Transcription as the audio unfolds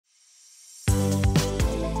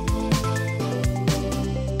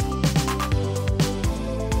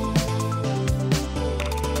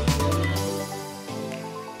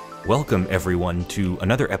Welcome, everyone, to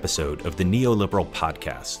another episode of the Neoliberal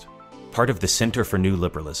Podcast, part of the Center for New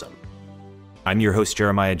Liberalism. I'm your host,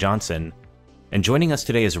 Jeremiah Johnson, and joining us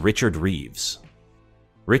today is Richard Reeves.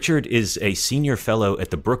 Richard is a senior fellow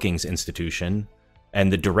at the Brookings Institution and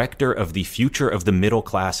the director of the Future of the Middle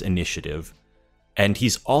Class Initiative, and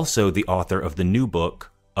he's also the author of the new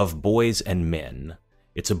book, Of Boys and Men.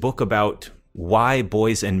 It's a book about why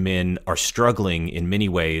boys and men are struggling in many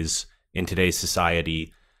ways in today's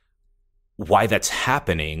society, why that's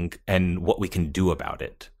happening, and what we can do about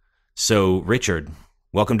it. So, Richard,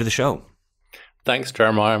 welcome to the show. Thanks,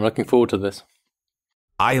 Jeremiah. I'm looking forward to this.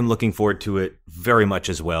 I am looking forward to it very much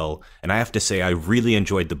as well. And I have to say, I really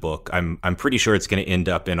enjoyed the book. I'm pretty sure it's going to end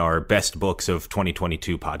up in our best books of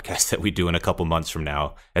 2022 podcast that we do in a couple months from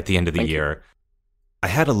now at the end of the year. I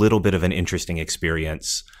had a little bit of an interesting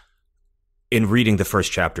experience in reading the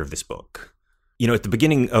first chapter of this book. You know, at the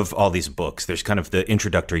beginning of all these books, there's kind of the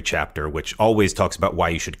introductory chapter, which always talks about why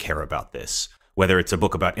you should care about this, whether it's a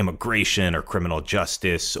book about immigration or criminal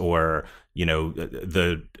justice or, you know,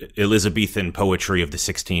 the Elizabethan poetry of the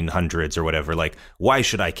 1600s or whatever. Like, why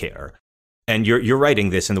should I care? And you're writing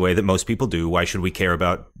this in the way that most people do. Why should we care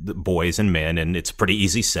about the boys and men? And it's a pretty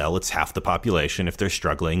easy sell. It's half the population. If they're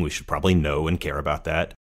struggling, we should probably know and care about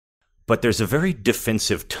that. But there's a very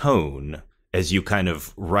defensive tone as you kind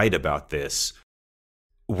of write about this.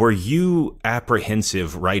 Were you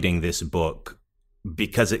apprehensive writing this book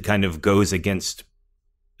because it kind of goes against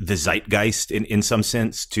the zeitgeist in some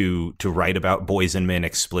sense to write about boys and men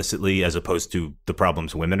explicitly as opposed to the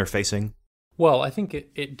problems women are facing? Well, I think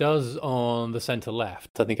it does on the center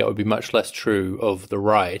left. I think that would be much less true of the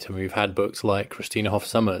right. I mean, we've had books like Christina Hoff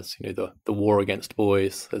Sommers, you know, the War Against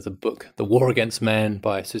Boys. There's a book, The War Against Men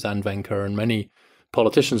by Suzanne Venker, and many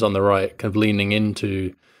politicians on the right kind of leaning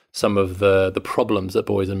into some of the problems that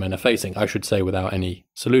boys and men are facing, I should say, without any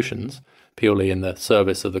solutions, purely in the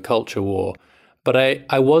service of the culture war. But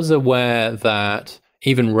I was aware that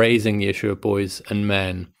even raising the issue of boys and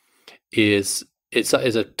men is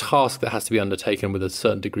a task that has to be undertaken with a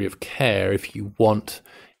certain degree of care if you want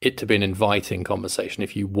it to be an inviting conversation,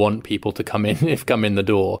 if you want people to come in the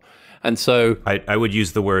door. And so I would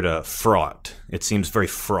use the word fraught. It seems very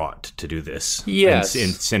fraught to do this. Yes. In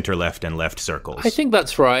center left and left circles. I think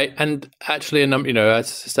that's right. And actually, as I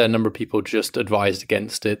said, a number of people just advised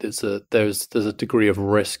against it. There's a degree of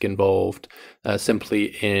risk involved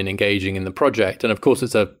simply in engaging in the project. And of course,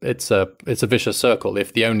 it's a vicious circle.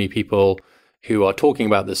 If the only people who are talking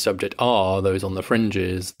about this subject are those on the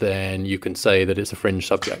fringes, then you can say that it's a fringe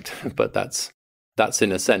subject. But that's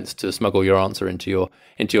in a sense to smuggle your answer into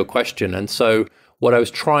your question. And so what I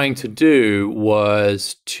was trying to do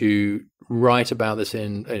was to write about this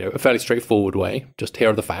in a fairly straightforward way. Just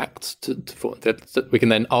here are the facts. We can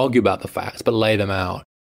then argue about the facts, but lay them out.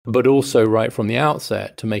 But also right from the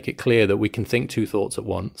outset to make it clear that we can think two thoughts at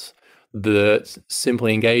once. That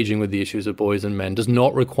simply engaging with the issues of boys and men does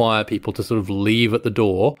not require people to sort of leave at the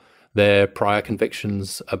door their prior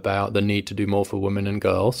convictions about the need to do more for women and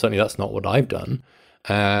girls. Certainly that's not what I've done.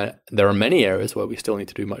 There are many areas where we still need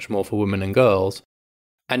to do much more for women and girls.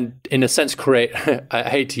 And in a sense, create, I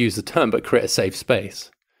hate to use the term, but create a safe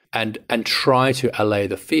space. And try to allay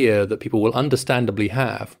the fear that people will understandably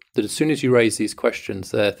have, that as soon as you raise these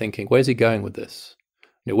questions, they're thinking, where's he going with this?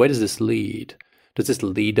 Where does this lead? Does this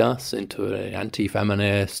lead us into an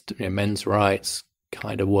anti-feminist, men's rights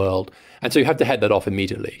kind of world? And so you have to head that off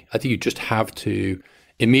immediately. I think you just have to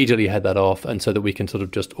immediately head that off, and so that we can sort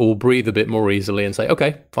of just all breathe a bit more easily and say,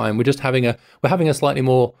 okay, fine, we're having a slightly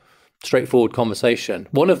more straightforward conversation.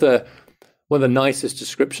 One of the nicest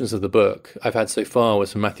descriptions of the book I've had so far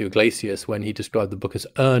was from Matthew Iglesias when he described the book as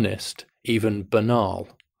earnest, even banal.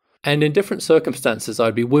 And in different circumstances,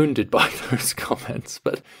 I'd be wounded by those comments,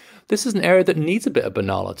 but this is an area that needs a bit of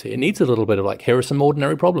banality. It needs a little bit of here are some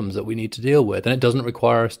ordinary problems that we need to deal with. And it doesn't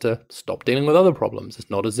require us to stop dealing with other problems.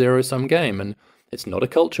 It's not a zero-sum game, and it's not a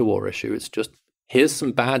culture war issue. It's just, here's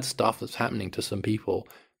some bad stuff that's happening to some people.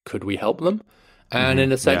 Could we help them? And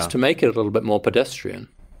in a sense, to make it a little bit more pedestrian.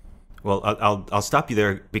 Well, I'll stop you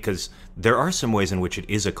there because there are some ways in which it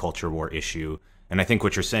is a culture war issue. And I think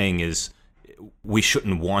what you're saying is we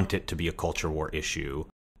shouldn't want it to be a culture war issue.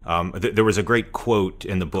 There was a great quote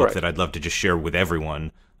in the book Correct. that I'd love to just share with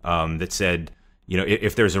everyone that said,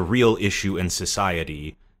 if there's a real issue in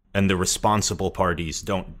society and the responsible parties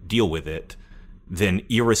don't deal with it, then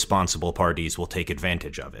irresponsible parties will take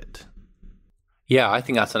advantage of it. Yeah, I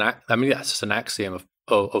think that's just an axiom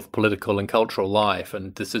of political and cultural life,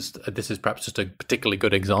 and this is perhaps just a particularly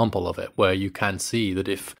good example of it, where you can see that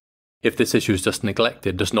if if this issue is just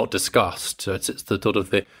neglected, just not discussed, so it's the sort of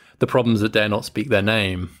the problems that dare not speak their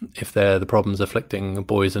name, if they're the problems afflicting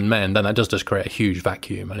boys and men, then that does just create a huge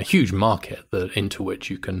vacuum and a huge market into which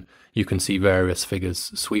you can see various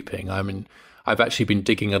figures sweeping. I mean, I've actually been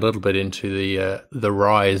digging a little bit into the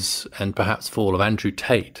rise and perhaps fall of Andrew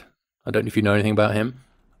Tate. I don't know if you know anything about him.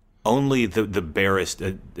 Only the barest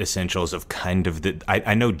essentials of kind of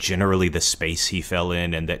I know generally the space he fell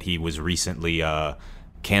in, and that he was recently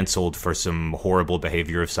canceled for some horrible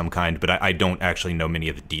behavior of some kind, but I don't actually know many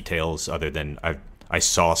of the details other than I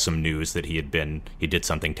saw some news that he did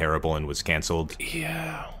something terrible and was canceled.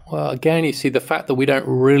 Yeah. Well, again, you see, the fact that we don't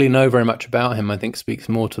really know very much about him, I think, speaks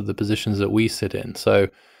more to the positions that we sit in. So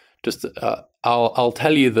just I'll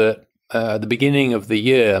tell you that at the beginning of the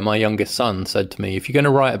year, my youngest son said to me, if you're going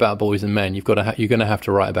to write about boys and men, you're going to have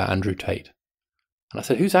to write about Andrew Tate. And I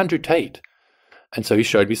said, who's Andrew Tate? And so he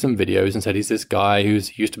showed me some videos and said he's this guy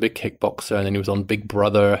who's used to be a kickboxer, and then he was on Big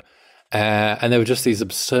Brother. And there were just these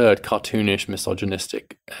absurd, cartoonish,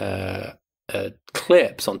 misogynistic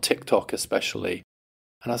clips on TikTok especially.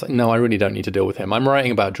 And I was like, no, I really don't need to deal with him. I'm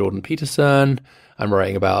writing about Jordan Peterson. I'm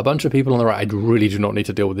writing about a bunch of people on the right. I really do not need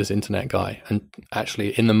to deal with this internet guy. And actually,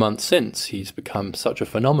 in the months since, he's become such a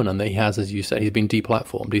phenomenon that he has, as you said, he's been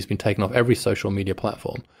deplatformed. He's been taken off every social media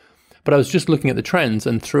platform. But I was just looking at the trends,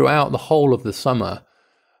 and throughout the whole of the summer,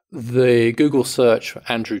 the Google search for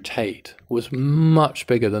Andrew Tate was much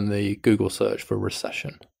bigger than the Google search for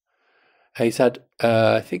recession. He's had,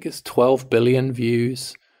 I think it's 12 billion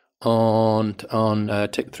views on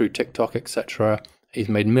through TikTok, etc. He's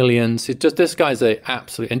made millions. It's just, this guy's a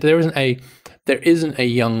absolute, and there isn't a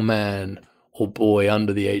young man or boy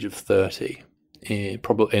under the age of 30,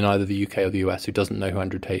 probably in either the UK or the US, who doesn't know who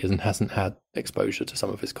Andrew Tate is and hasn't had exposure to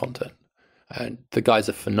some of his content. And the guy's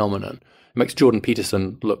a phenomenon. It makes Jordan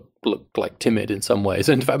Peterson look like timid in some ways.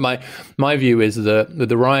 In fact, my view is that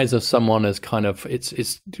the rise of someone as kind of,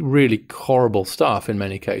 it's really horrible stuff in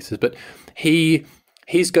many cases, but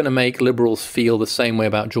he's going to make liberals feel the same way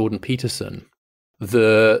about Jordan Peterson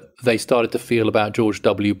that they started to feel about George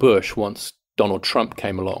W. Bush once Donald Trump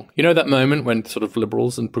came along. You know, that moment when sort of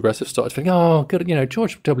liberals and progressives started thinking, oh, good,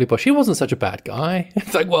 George W. Bush, he wasn't such a bad guy.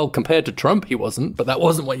 It's like, well, compared to Trump, he wasn't, but that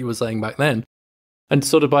wasn't what you were saying back then. And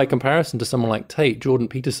sort of by comparison to someone like Tate, Jordan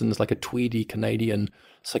Peterson is like a tweedy Canadian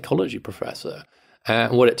psychology professor.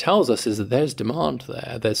 And what it tells us is that there's demand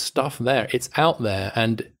there, there's stuff there, it's out there,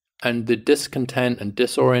 and the discontent and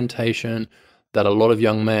disorientation that a lot of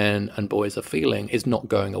young men and boys are feeling is not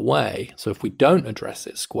going away. So if we don't address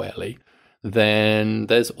it squarely, then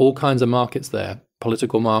there's all kinds of markets there,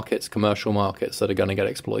 political markets, commercial markets that are going to get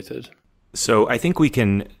exploited. So I think we're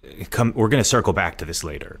going to circle back to this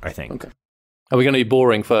later, I think. Okay. Are we going to be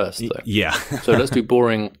boring first, though? Yeah. So let's do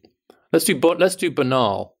boring. Let's do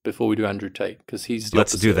banal before we do Andrew Tate, because he's the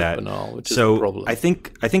opposite of banal, which is the problem. I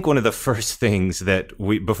think one of the first things that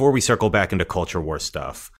before we circle back into culture war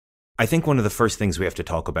stuff, I think one of the first things we have to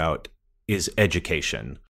talk about is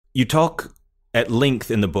education. You talk at length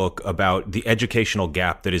in the book about the educational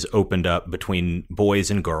gap that is opened up between boys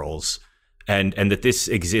and girls, and that this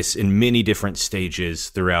exists in many different stages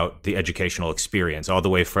throughout the educational experience, all the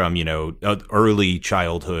way from, early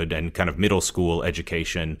childhood and kind of middle school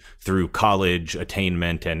education through college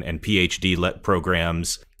attainment and PhD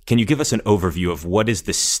programs. Can you give us an overview of what is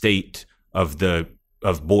the state of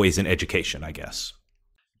boys in education, I guess?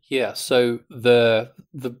 Yeah, so the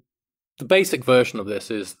basic version of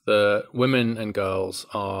this is that women and girls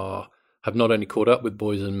have not only caught up with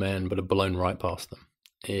boys and men, but have blown right past them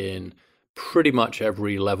in pretty much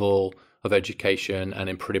every level of education and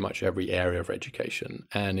in pretty much every area of education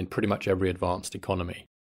and in pretty much every advanced economy.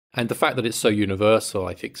 And the fact that it's so universal,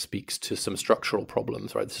 I think, speaks to some structural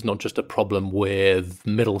problems, right? This is not just a problem with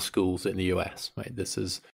middle schools in the US, right? This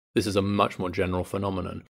is a much more general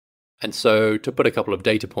phenomenon. And so to put a couple of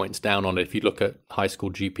data points down on it, if you look at high school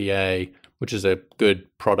GPA, which is a good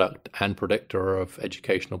product and predictor of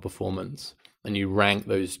educational performance, and you rank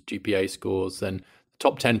those GPA scores, then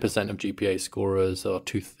top 10% of GPA scorers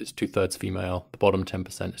is two-thirds female. The bottom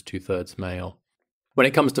 10% is two-thirds male. When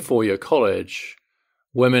it comes to four-year college,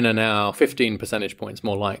 women are now 15 percentage points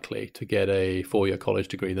more likely to get a four-year college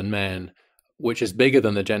degree than men, which is bigger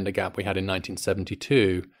than the gender gap we had in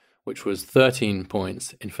 1972, which was 13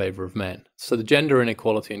 points in favor of men. So the gender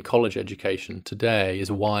inequality in college education today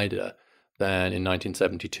is wider than in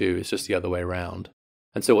 1972. It's just the other way around.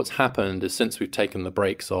 And so what's happened is, since we've taken the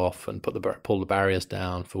brakes off and pulled the barriers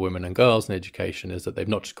down for women and girls in education, is that they've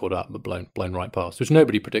not just caught up, but blown right past, which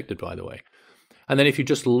nobody predicted, by the way. And then if you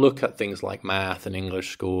just look at things like math and English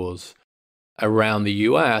scores, around the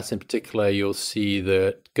US in particular, you'll see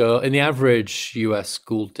that in the average US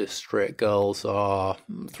school district, girls are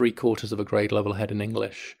 3/4 of a grade level ahead in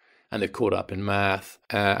English, and they've caught up in math.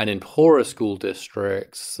 And in poorer school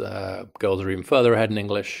districts, girls are even further ahead in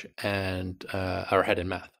English and are ahead in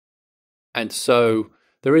math. And so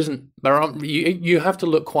you have to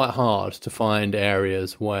look quite hard to find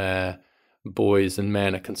areas where boys and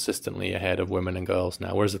men are consistently ahead of women and girls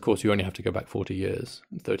now. Whereas, of course, you only have to go back 40 years,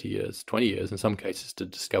 30 years, 20 years in some cases to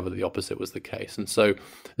discover the opposite was the case. And so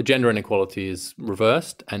the gender inequality is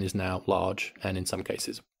reversed and is now large and in some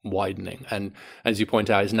cases widening. And as you point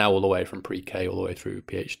out, it's now all the way from pre-K all the way through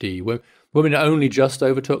PhD. Women only just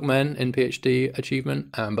overtook men in PhD achievement,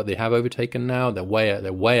 but they have overtaken now. They're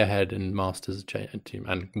way ahead in master's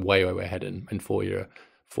achievement and way ahead in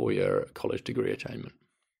four-year college degree attainment.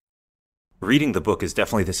 Reading the book is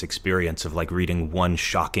definitely this experience of like reading one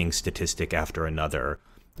shocking statistic after another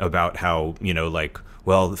about how,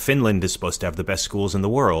 well, Finland is supposed to have the best schools in the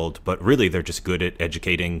world, but really they're just good at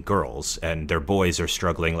educating girls and their boys are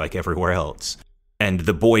struggling like everywhere else. And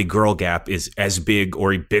the boy-girl gap is as big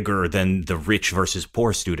or bigger than the rich versus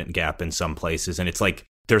poor student gap in some places. And it's like,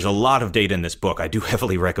 there's a lot of data in this book. I do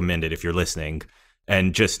heavily recommend it if you're listening.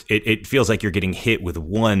 And just, it feels like you're getting hit with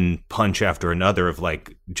one punch after another of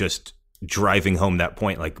like just driving home that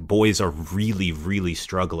point. Like boys are really, really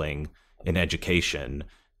struggling in education.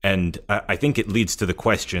 And I think it leads to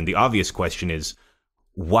the obvious question is,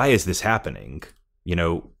 why is this happening?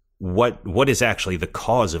 What is actually the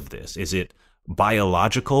cause of this? Is it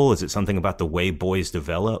biological? Is it something about the way boys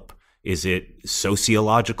develop? Is it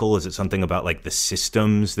sociological? Is it something about like the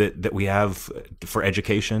systems that we have for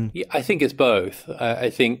education? Yeah, I think it's both.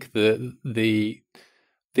 I think the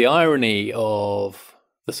irony of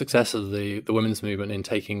the success of the women's movement in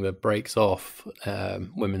taking the brakes off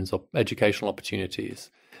women's educational opportunities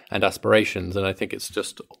and aspirations, and I think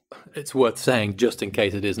it's worth saying, just in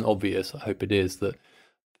case it isn't obvious, I hope it is,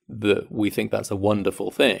 that we think that's a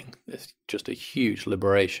wonderful thing. It's just a huge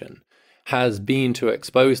liberation, has been to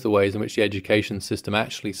expose the ways in which the education system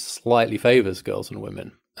actually slightly favors girls and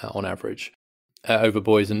women on average over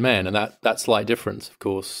boys and men. And that slight difference, of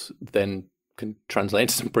course, then can translate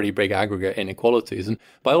into some pretty big aggregate inequalities. And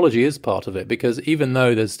biology is part of it, because even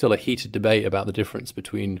though there's still a heated debate about the difference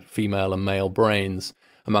between female and male brains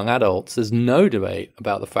among adults, there's no debate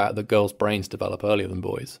about the fact that girls' brains develop earlier than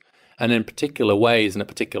boys, and in particular ways and at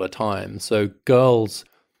particular times. So girls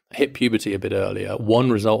hit puberty a bit earlier.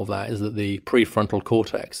 One result of that is that the prefrontal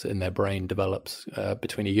cortex in their brain develops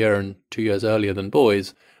between a year and 2 years earlier than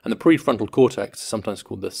boys. And the prefrontal cortex, sometimes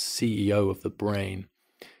called the CEO of the brain,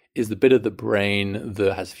 is the bit of the brain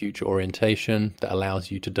that has future orientation, that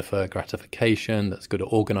allows you to defer gratification, that's good at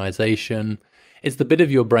organization. It's the bit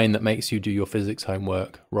of your brain that makes you do your physics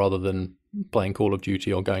homework rather than playing Call of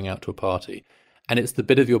Duty or going out to a party. And it's the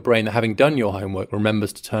bit of your brain that, having done your homework,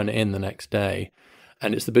 remembers to turn it in the next day.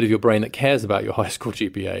 And it's the bit of your brain that cares about your high school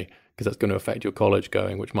GPA, because that's going to affect your college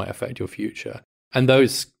going, which might affect your future. And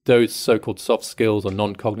those so-called soft skills or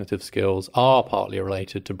non-cognitive skills are partly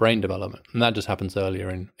related to brain development. And that just happens earlier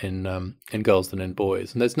in girls than in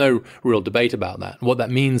boys. And there's no real debate about that. And what that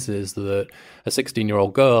means is that a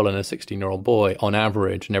 16-year-old girl and a 16-year-old boy, on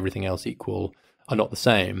average, and everything else equal, are not the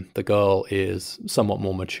same. The girl is somewhat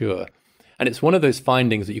more mature. And it's one of those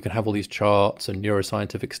findings that you can have all these charts and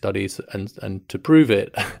neuroscientific studies and to prove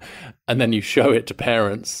it, and then you show it to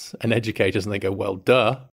parents and educators and they go, well,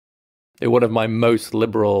 duh. One of my most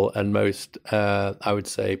liberal and most, I would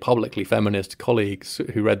say, publicly feminist colleagues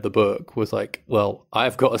who read the book was like, well,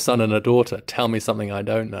 I've got a son and a daughter. Tell me something I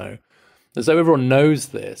don't know. And so everyone knows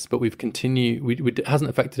this, but we've continued, it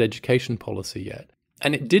hasn't affected education policy yet.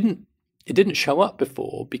 And it didn't show up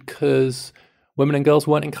before because women and girls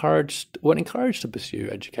weren't encouraged to pursue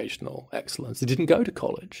educational excellence. They didn't go to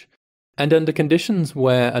college. And under conditions of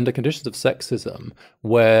sexism,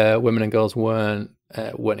 where women and girls weren't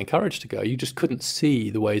encouraged to go, you just couldn't see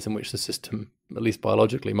the ways in which the system, at least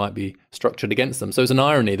biologically, might be structured against them. So it's an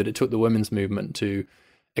irony that it took the women's movement to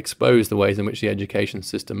expose the ways in which the education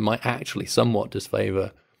system might actually somewhat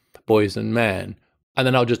disfavor boys and men. And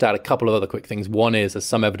then I'll just add a couple of other quick things. One is there's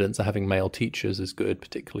some evidence that having male teachers is good,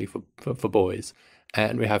 particularly for boys.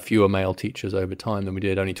 And we have fewer male teachers over time than we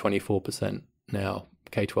did, only 24% now.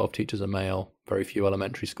 K-12 teachers are male, very few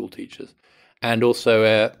elementary school teachers. And also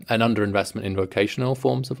an underinvestment in vocational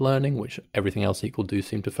forms of learning, which everything else equal do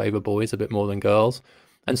seem to favor boys a bit more than girls.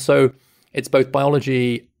 And so it's both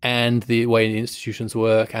biology and the way the institutions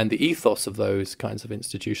work and the ethos of those kinds of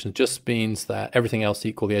institutions just means that everything else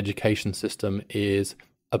equal, the education system is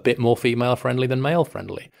a bit more female friendly than male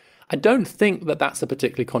friendly. I don't think that that's a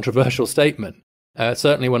particularly controversial statement.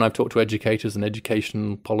 Certainly when I've talked to educators and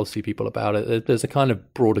education policy people about it, there's a kind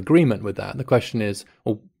of broad agreement with that. And the question is,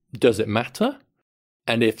 well, does it matter?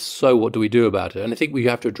 And if so, what do we do about it? And I think we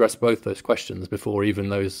have to address both those questions before even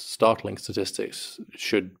those startling statistics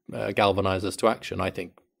should galvanize us to action. I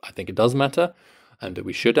think it does matter and that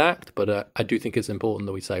we should act, but I do think it's important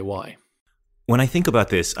that we say why. When I think about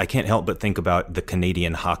this, I can't help but think about the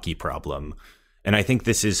Canadian hockey problem. And I think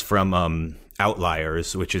this is from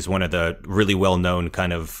Outliers, which is one of the really well-known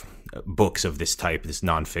kind of books of this type, this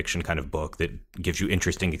nonfiction kind of book that gives you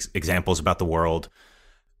interesting examples about the world.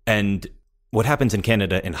 And what happens in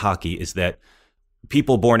Canada in hockey is that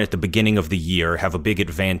people born at the beginning of the year have a big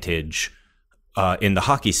advantage in the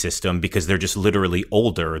hockey system because they're just literally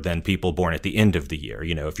older than people born at the end of the year.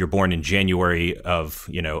 You know, if you're born in January of,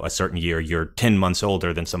 a certain year, you're 10 months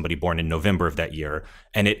older than somebody born in November of that year.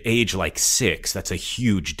 And at age like 6, that's a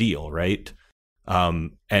huge deal, right?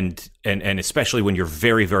 And especially when you're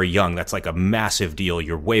very, very young, that's like a massive deal.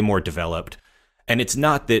 You're way more developed. And it's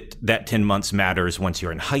not that 10 months matters once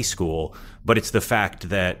you're in high school, but it's the fact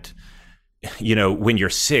that, when you're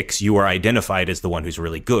 6, you are identified as the one who's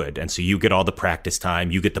really good. And so you get all the practice time,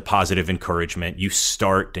 you get the positive encouragement, you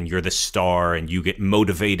start and you're the star and you get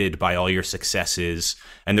motivated by all your successes.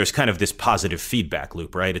 And there's kind of this positive feedback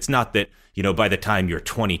loop, right? It's not that, by the time you're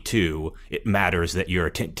 22, it matters that you're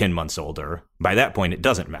 10 months older. By that point, it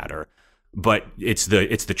doesn't matter. But it's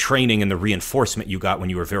the training and the reinforcement you got when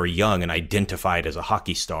you were very young and identified as a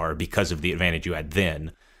hockey star because of the advantage you had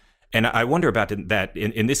then. And I wonder about that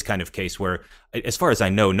in this kind of case where, as far as I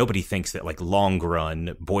know, nobody thinks that like long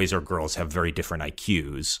run boys or girls have very different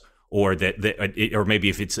IQs, or or maybe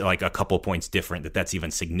if it's like a couple points different, that's even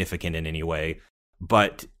significant in any way.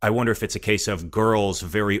 But I wonder if it's a case of girls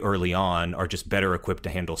very early on are just better equipped to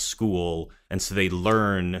handle school, and so they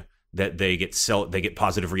learn that they get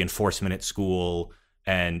positive reinforcement at school.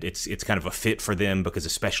 And it's kind of a fit for them because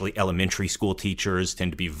especially elementary school teachers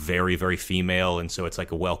tend to be very, very female. And so it's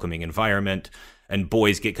like a welcoming environment. And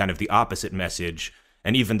boys get kind of the opposite message.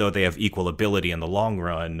 And even though they have equal ability in the long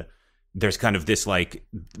run, there's kind of this like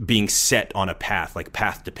being set on a path, like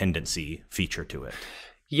path dependency feature to it.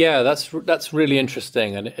 Yeah, that's really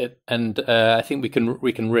interesting. And I think we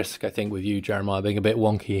can risk, I think, with you, Jeremiah, being a bit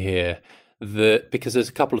wonky here. Because there's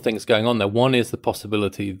a couple of things going on there. One is the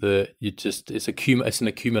possibility that it's an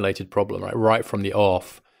accumulated problem, right? Right from the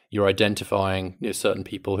off, you're identifying certain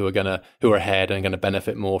people who are ahead and going to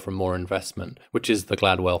benefit more from more investment, which is the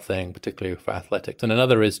Gladwell thing, particularly for athletics. And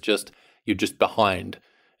another is you're just behind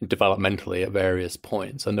developmentally at various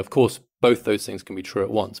points. And of course, both those things can be true at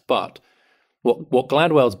once. But what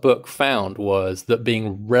Gladwell's book found was that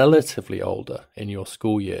being relatively older in your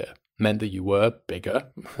school year meant that you were bigger.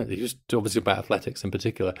 It was obviously about athletics in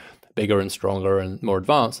particular, bigger and stronger and more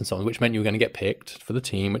advanced and so on, which meant you were going to get picked for the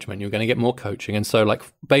team, which meant you were going to get more coaching. And so like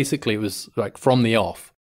basically it was like from the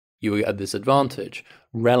off, you were at this advantage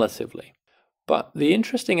relatively. But the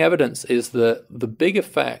interesting evidence is that the big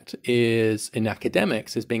effect is in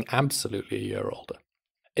academics is being absolutely a year older.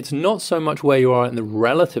 It's not so much where you are in the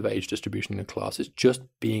relative age distribution in the class, it's just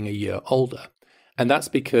being a year older. And that's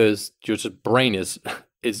because your brain is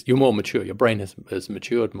you're more mature. Your brain has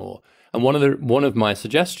matured more. And one of my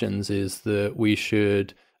suggestions is that we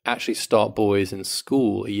should actually start boys in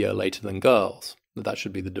school a year later than girls. That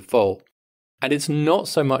should be the default. And it's not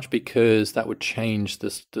so much because that would change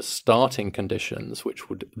the starting conditions, which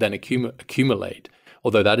would then accumulate,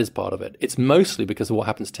 although that is part of it. It's mostly because of what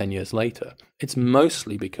happens 10 years later. It's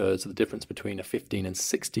mostly because of the difference between a 15 and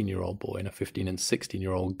 16-year-old boy and a 15 and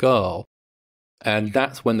 16-year-old girl. And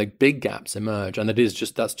that's when the big gaps emerge. And that's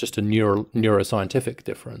just a neuroscientific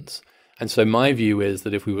difference. And so my view is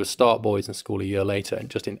that if we were to start boys in school a year later, and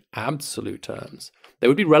just in absolute terms, they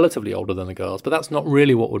would be relatively older than the girls. But that's not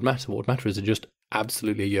really what would matter. What would matter is they're just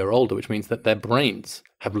absolutely a year older, which means that their brains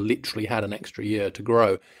have literally had an extra year to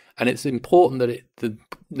grow. And it's important that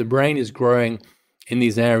the brain is growing in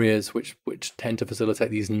these areas which tend to facilitate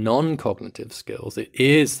these non-cognitive skills. It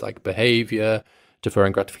is like behavior,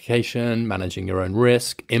 deferring gratification, managing your own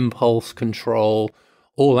risk, impulse control,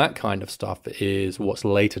 all that kind of stuff is what's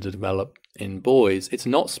later to develop in boys. It's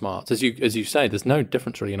not smarts. As you say, there's no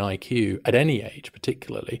difference really in IQ at any age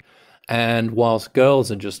particularly. And whilst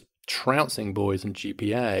girls are just trouncing boys in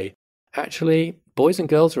GPA, actually boys and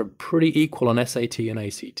girls are pretty equal on SAT and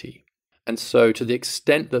ACT. And so to the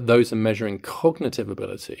extent that those are measuring cognitive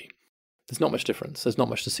ability, there's not much difference. There's not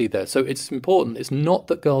much to see there. So it's important. It's not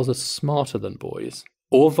that girls are smarter than boys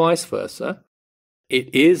or vice versa.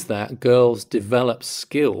 It is that girls develop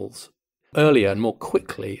skills earlier and more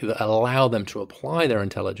quickly that allow them to apply their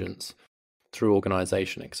intelligence through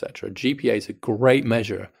organization, etc. GPA is a great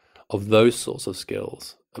measure of those sorts of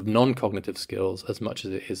skills, of non-cognitive skills, as much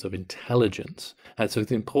as it is of intelligence. And so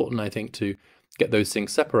it's important, I think, to get those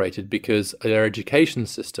things separated, because their education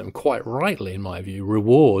system, quite rightly in my view,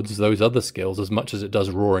 rewards those other skills as much as it does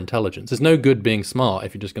raw intelligence. It's no good being smart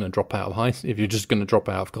if you're just going to drop out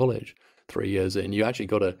of college 3 years in. You actually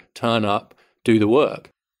got to turn up, do the work.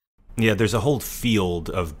 Yeah, there's a whole field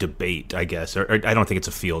of debate, I guess, or I don't think it's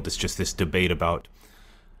a field. It's just this debate about,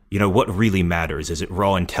 what really matters. Is it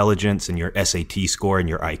raw intelligence and your SAT score and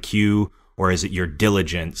your IQ, or is it your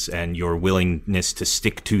diligence and your willingness to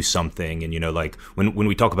stick to something? And, like when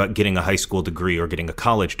we talk about getting a high school degree or getting a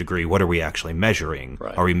college degree, what are we actually measuring?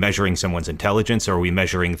 Right. Are we measuring someone's intelligence, or are we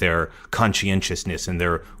measuring their conscientiousness and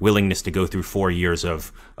their willingness to go through 4 years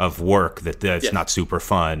of work that's not super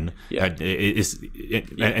fun? Yeah.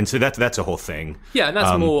 And so that's a whole thing. Yeah, and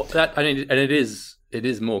that's more that. I mean, and it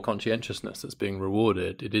is more conscientiousness that's being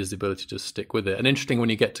rewarded. It is the ability to stick with it. And interesting, when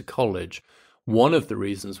you get to college, one of the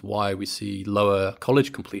reasons why we see lower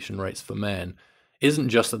college completion rates for men isn't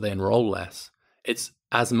just that they enroll less. It's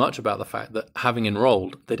as much about the fact that having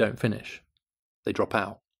enrolled, they don't finish. They drop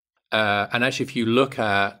out. And actually,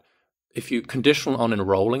 if you conditional on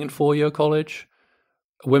enrolling in 4-year college,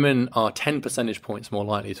 women are 10 percentage points more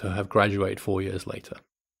likely to have graduated 4 years later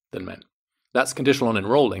than men. That's conditional on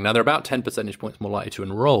enrolling. Now, they're about 10 percentage points more likely to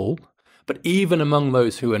enroll, but even among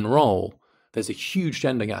those who enroll, there's a huge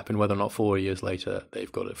gender gap in whether or not 4 years later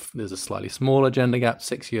there's a slightly smaller gender gap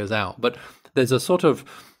 6 years out. But there's a sort of,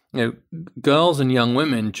 girls and young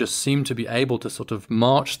women just seem to be able to sort of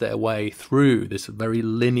march their way through this very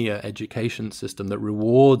linear education system that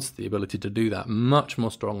rewards the ability to do that much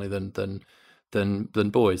more strongly than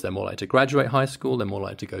boys. They're more likely to graduate high school. They're more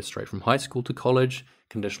likely to go straight from high school to college,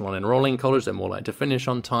 conditional on enrolling in college. They're more likely to finish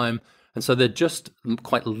on time. And so they're just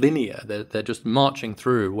quite linear. They're just marching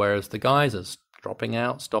through, whereas the guys are dropping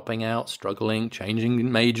out, stopping out, struggling,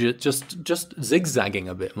 changing major, just zigzagging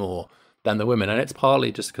a bit more than the women. And it's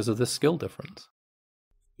partly just because of this skill difference.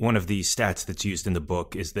 One of the stats that's used in the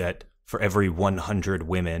book is that for every 100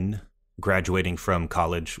 women graduating from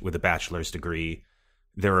college with a bachelor's degree,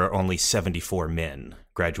 there are only 74 men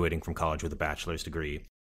graduating from college with a bachelor's degree.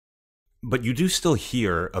 But you do still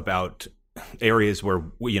hear about areas where,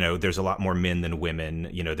 there's a lot more men than women.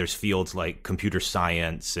 There's fields like computer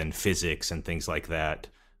science and physics and things like that.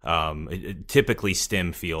 Typically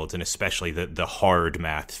STEM fields, and especially the hard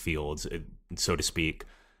math fields, so to speak,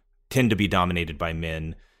 tend to be dominated by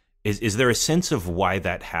men. Is there a sense of why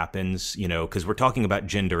that happens? Because we're talking about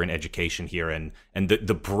gender and education here, and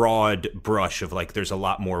the broad brush of like there's a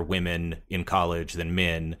lot more women in college than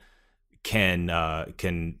men can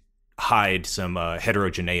hide some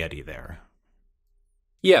heterogeneity there.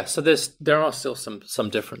 Yeah, so there are still some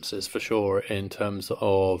differences for sure in terms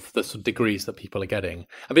of the sort of degrees that people are getting.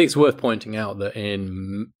 I think it's worth pointing out that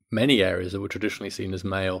in many areas that were traditionally seen as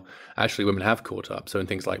male, actually women have caught up. So in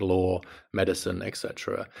things like law, medicine,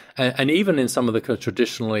 etc., and even in some of the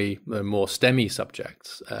traditionally more STEMmy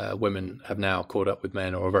subjects, women have now caught up with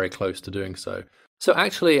men or are very close to doing so. So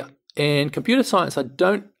actually, in computer science, I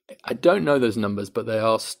don't know those numbers, but they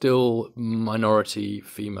are still minority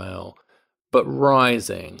female, but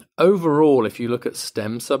rising. Overall, if you look at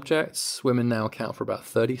STEM subjects, women now account for about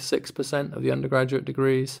 36% of the undergraduate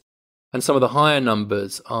degrees. And some of the higher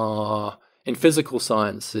numbers are in physical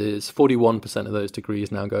sciences, 41% of those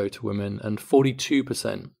degrees now go to women, and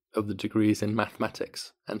 42% of the degrees in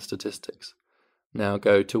mathematics and statistics now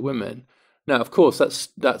go to women. Now, of course,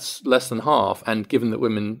 that's less than half, and given that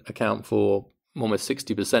women account for almost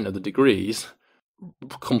 60% of the degrees,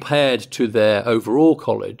 compared to their overall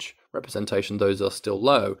college representation, those are still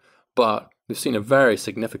low, but we've seen a very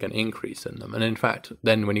significant increase in them. And in fact,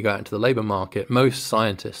 then when you go out into the labor market, most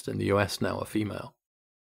scientists in the US now are female.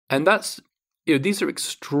 And that's, these are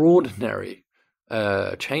extraordinary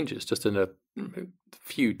changes just in a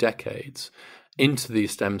few decades into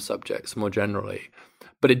these STEM subjects more generally.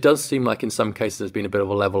 But it does seem like in some cases there's been a bit of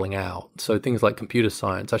a leveling out. So things like computer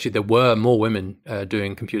science, actually there were more women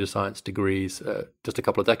doing computer science degrees just a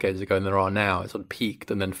couple of decades ago than there are now. It sort of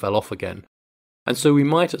peaked and then fell off again. And so we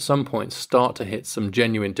might at some point start to hit some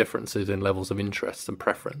genuine differences in levels of interest and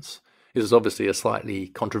preference. This is obviously a slightly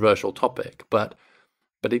controversial topic, but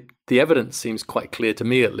the evidence seems quite clear to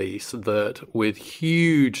me at least that with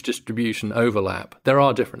huge distribution overlap, there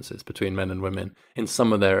are differences between men and women in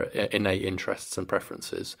some of their innate interests and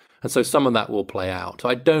preferences. And so some of that will play out.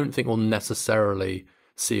 I don't think we'll necessarily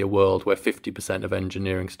see a world where 50% of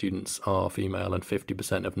engineering students are female and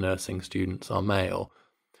 50% of nursing students are male.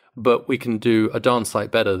 but we can do a darn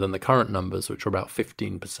sight better than the current numbers, which are about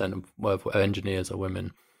 15% of engineers are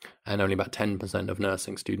women, and only about 10% of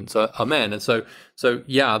nursing students are men. And so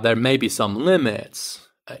yeah, there may be some limits,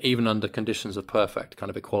 even under conditions of perfect kind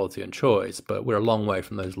of equality and choice, but we're a long way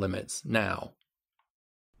from those limits now.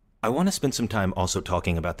 I want to spend some time also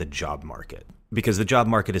talking about the job market, because the job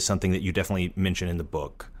market is something that you definitely mention in the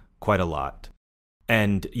book quite a lot.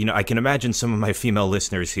 And, I can imagine some of my female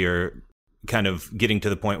listeners here kind of getting to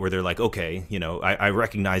the point where they're like, okay, I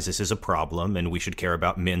recognize this is a problem and we should care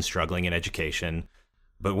about men struggling in education.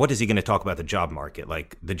 But what is he going to talk about the job market?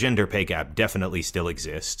 Like, the gender pay gap definitely still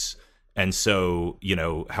exists. And so,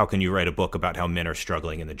 how can you write a book about how men are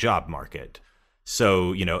struggling in the job market?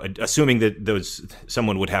 So, assuming that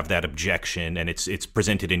someone would have that objection and it's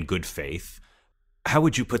presented in good faith, how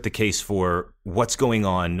would you put the case for what's going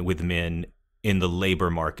on with men in the labor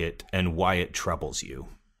market and why it troubles you?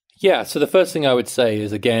 Yeah, so the first thing I would say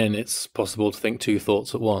is, again, it's possible to think two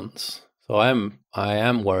thoughts at once. So I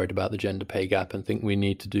am worried about the gender pay gap and think we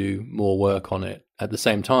need to do more work on it. At the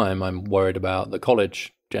same time, I'm worried about the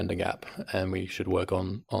college gender gap, and we should work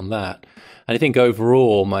on that. And I think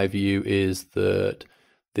overall, my view is that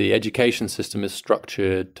the education system is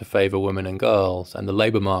structured to favor women and girls, and the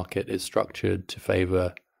labor market is structured to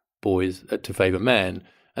favor men,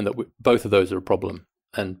 and that both of those are a problem,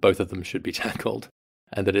 and both of them should be tackled.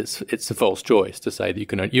 And that it's a false choice to say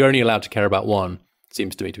that you're only allowed to care about one.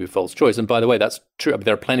 Seems to me to be a false choice. And by the way, that's true. I mean,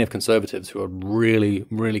 there are plenty of conservatives who are really,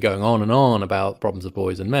 really going on and on about problems of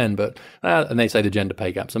boys and men, and they say the gender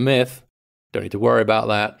pay gap's a myth. Don't need to worry about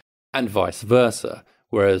that, and vice versa.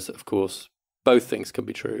 Whereas, of course, both things can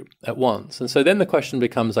be true at once. And so then the question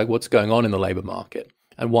becomes like, what's going on in the labor market,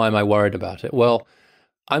 and why am I worried about it? Well,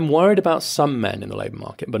 I'm worried about some men in the labor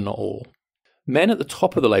market, but not all. Men at the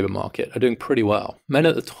top of the labor market are doing pretty well. Men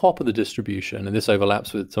at the top of the distribution, and this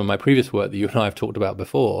overlaps with some of my previous work that you and I have talked about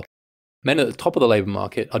before, men at the top of the labor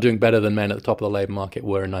market are doing better than men at the top of the labor market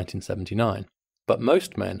were in 1979. But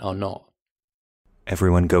most men are not.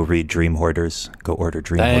 Everyone go read Dream Hoarders. Go order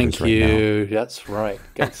Dream Hoarders right now. Thank you. That's right.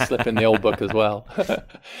 Slip in the old book as well.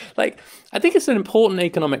 I think it's an important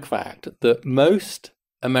economic fact that most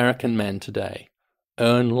American men today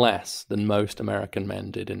earn less than most American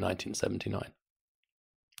men did in 1979.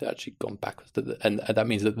 They've actually gone backwards. And that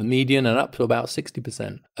means that the median and up to about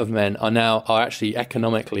 60% of men are actually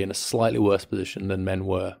economically in a slightly worse position than men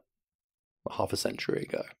were half a century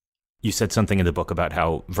ago. You said something in the book about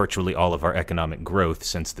how virtually all of our economic growth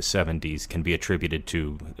since the 70s can be attributed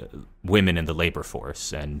to women in the labor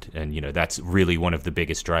force. And that's really one of the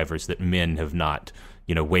biggest drivers, that men have not,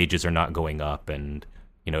 wages are not going up, and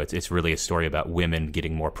it's really a story about women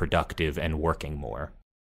getting more productive and working more.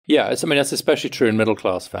 Yeah, that's especially true in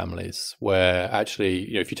middle-class families, where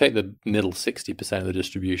actually, if you take the middle 60% of the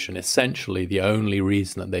distribution, essentially the only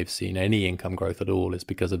reason that they've seen any income growth at all is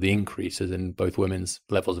because of the increases in both women's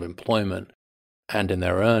levels of employment and in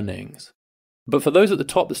their earnings. But for those at the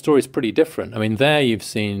top, the story is pretty different. I mean, there you've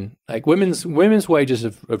seen women's wages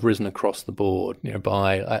have risen across the board,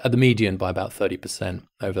 at the median by about 30%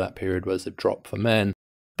 over that period, whereas they've dropped for men.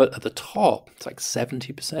 But at the top, it's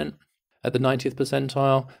 70%. At the 90th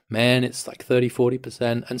percentile, men, it's 30,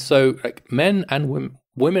 40%. And so men and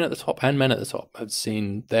women at the top and men at the top have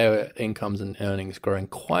seen their incomes and earnings growing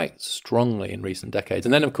quite strongly in recent decades.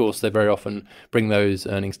 And then, of course, they very often bring those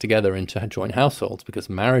earnings together into joint households because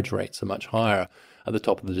marriage rates are much higher at the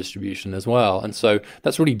top of the distribution as well. And so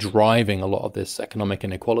that's really driving a lot of this economic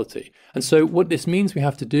inequality. And so what this means we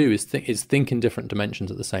have to do is think in different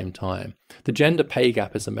dimensions at the same time. The gender pay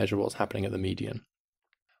gap is a measure of what's happening at the median.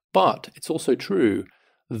 But it's also true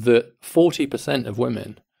that 40% of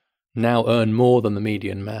women now earn more than the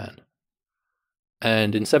median man.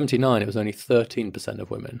 And in 79, it was only 13%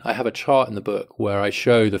 of women. I have a chart in the book where I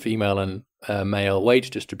show the female and male wage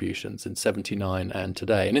distributions in 79 and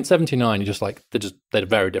today. And in 79, they're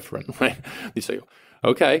very different, right? You say,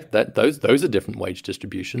 okay, those are different wage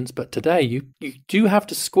distributions. But today, you do have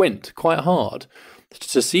to squint quite hard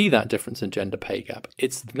to see that difference in gender pay gap.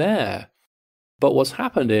 It's there. But what's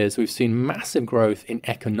happened is we've seen massive growth in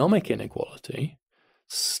economic inequality,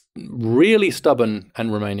 really stubborn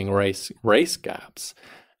and remaining race gaps,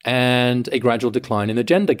 and a gradual decline in the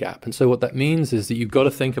gender gap. And so what that means is that you've got to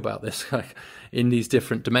think about this in these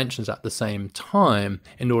different dimensions at the same time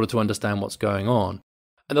in order to understand what's going on.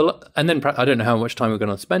 And then I don't know how much time we're going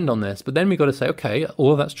to spend on this, but then we've got to say, okay,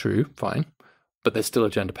 all of that's true, fine, but there's still a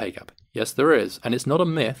gender pay gap. Yes, there is. And it's not a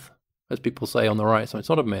myth, as people say on the right, so it's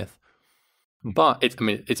not a myth. But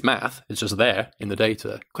it's math. It's just there in the data.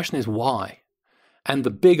 The question is why? And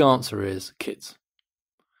the big answer is kids.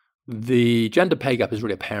 the gender pay gap is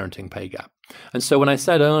really a parenting pay gap. And so when I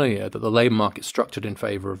said earlier that the labour market is structured in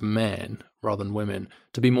favour of men rather than women,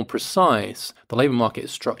 to be more precise, the labour market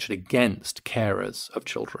is structured against carers of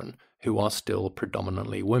children who are still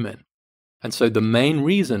predominantly women. And so the main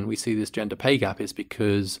reason we see this gender pay gap is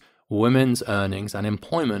because women's earnings and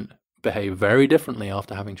employment behave very differently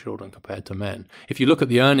after having children compared to men. If you look at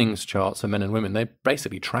the earnings charts for men and women, they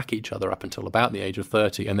basically track each other up until about the age of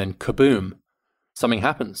 30, and then kaboom, something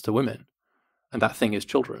happens to women, and that thing is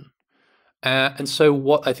children. And so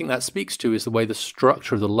what I think that speaks to is the way the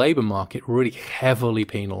structure of the labour market really heavily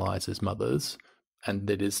penalises mothers, and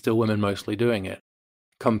it is still women mostly doing it,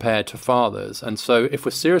 compared to fathers. And so if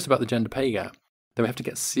we're serious about the gender pay gap, then we have to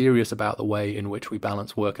get serious about the way in which we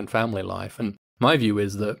balance work and family life. And my view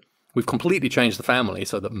is that we've completely changed the family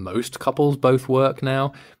so that most couples both work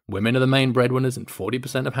now. Women are the main breadwinners in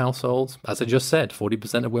 40% of households. As I just said,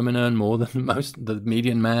 40% of women earn more than the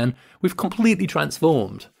median man. We've completely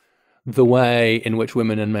transformed the way in which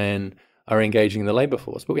women and men are engaging in the labour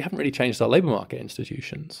force, but we haven't really changed our labour market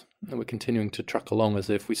institutions. And we're continuing to truck along as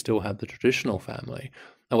if we still had the traditional family.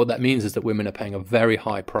 And what that means is that women are paying a very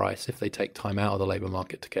high price if they take time out of the labour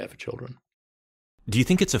market to care for children. Do you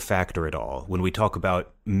think it's a factor at all when we talk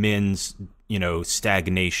about men's,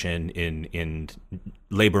 stagnation in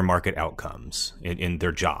labor market outcomes in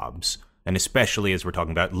their jobs, and especially as we're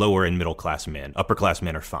talking about lower and middle class men? Upper class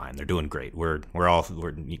men are fine; they're doing great. We're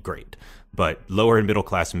great, but lower and middle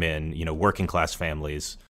class men, working class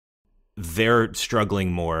families, they're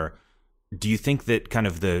struggling more. Do you think that kind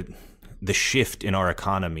of the shift in our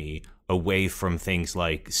economy away from things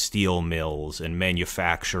like steel mills and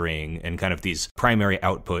manufacturing and kind of these primary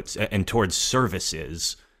outputs and towards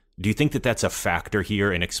services, do you think that that's a factor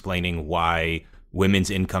here in explaining why women's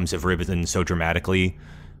incomes have risen so dramatically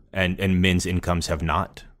and men's incomes have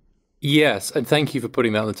not? Yes, and thank you for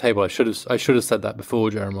putting that on the table. I should have said that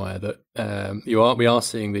before, Jeremiah, that we are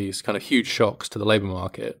seeing these kind of huge shocks to the labour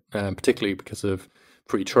market, particularly because of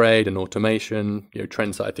free trade and automation,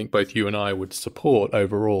 trends that I think both you and I would support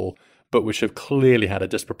overall, but which have clearly had a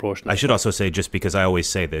disproportionate. I should also say, just because I always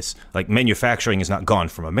say this, like manufacturing is not gone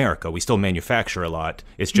from America. We still manufacture a lot.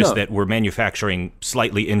 It's just that we're manufacturing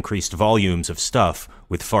slightly increased volumes of stuff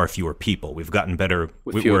with far fewer people. We've gotten better.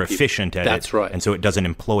 We're efficient at it. That's right. And so it doesn't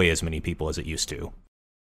employ as many people as it used to.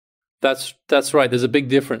 That's right. There's a big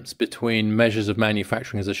difference between measures of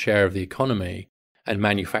manufacturing as a share of the economy and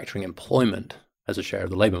manufacturing employment as a share of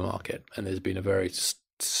the labour market. And there's been a very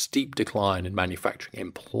steep decline in manufacturing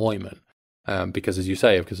employment because, as you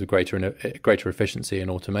say, because of greater efficiency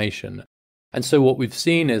and automation. And so what we've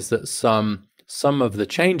seen is that some of the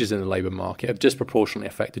changes in the labour market have disproportionately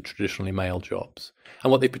affected traditionally male jobs.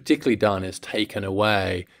 And what they've particularly done is taken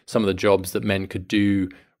away some of the jobs that men could do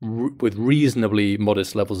with reasonably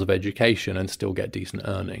modest levels of education and still get decent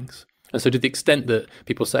earnings. And so to the extent that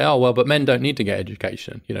people say, oh, well, but men don't need to get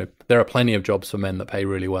education, there are plenty of jobs for men that pay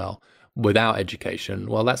really well without education,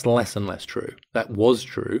 well, that's less and less true. That was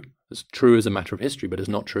true. It's true as a matter of history, but it's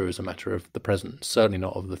not true as a matter of the present, certainly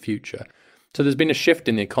not of the future. So there's been a shift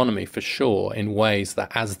in the economy for sure in ways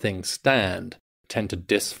that, as things stand, tend to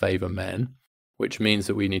disfavor men, which means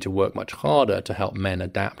that we need to work much harder to help men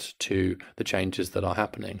adapt to the changes that are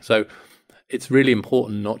happening. So it's really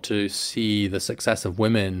important not to see the success of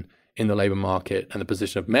women in the labour market and the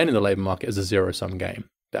position of men in the labour market as a zero-sum game.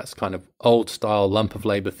 That's kind of old-style lump of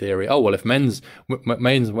labour theory. Oh, well, if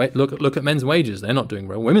look at men's wages, they're not doing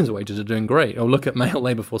well. Women's wages are doing great. Or look at male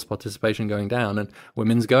labour force participation going down and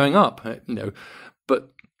women's going up.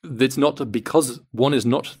 But it's not because one is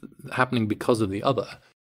not happening because of the other.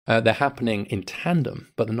 They're happening in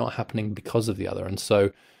tandem, but they're not happening because of the other. And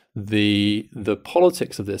so the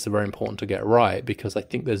politics of this are very important to get right, because I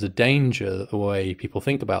think there's a danger that the way people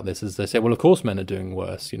think about this is they say, well, of course men are doing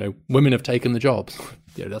worse. Women have taken the jobs.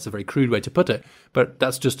 That's a very crude way to put it, but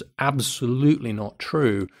that's just absolutely not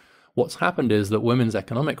true. What's happened is that women's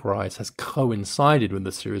economic rise has coincided with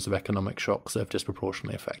a series of economic shocks that have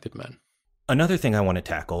disproportionately affected men. Another thing I want to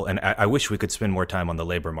tackle, and I wish we could spend more time on the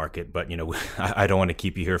labor market, but I don't want to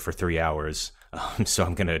keep you here for 3 hours, so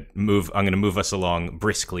I'm gonna move us along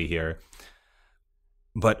briskly here.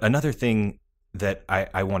 But another thing that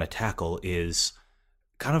I want to tackle is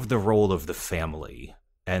kind of the role of the family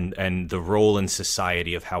and the role in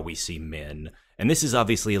society of how we see men. And this is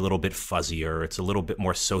obviously a little bit fuzzier. It's a little bit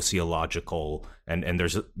more sociological, and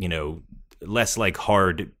there's less like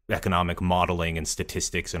hard economic modeling and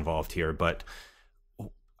statistics involved here, but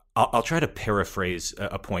I'll try to paraphrase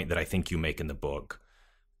a point that I think you make in the book,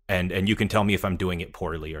 and you can tell me if I'm doing it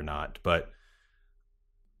poorly or not, but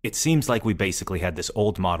it seems like we basically had this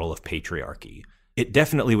old model of patriarchy, it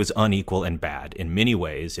definitely was unequal and bad in many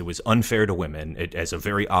ways. It was unfair to women, as a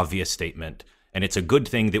very obvious statement. And it's a good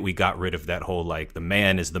thing that we got rid of that whole, like, the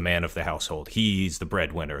man is the man of the household. He's the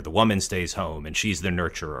breadwinner. The woman stays home and she's the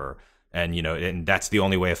nurturer. And, you know, and that's the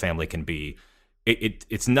only way a family can be.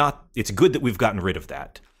 It's good that we've gotten rid of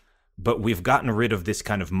that. But we've gotten rid of this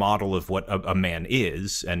kind of model of what a man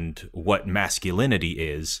is and what masculinity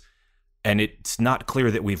is. And it's not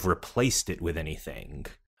clear that we've replaced it with anything.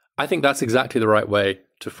 I think that's exactly the right way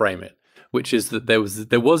to frame it, which is that there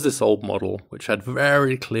was this old model which had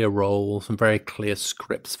very clear roles and very clear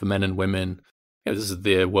scripts for men and women. You know, this is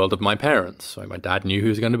the world of my parents. So my dad knew he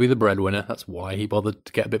was going to be the breadwinner. That's why he bothered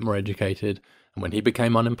to get a bit more educated. And when he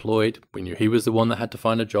became unemployed, we knew he was the one that had to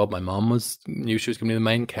find a job. My mum knew she was going to be the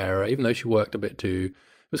main carer, even though she worked a bit too.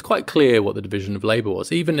 It was quite clear what the division of labor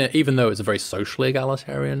was, even though it was a very socially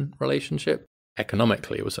egalitarian relationship.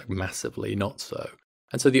 Economically, it was like massively not so.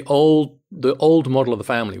 And so the old model of the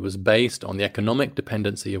family was based on the economic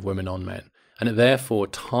dependency of women on men, and it therefore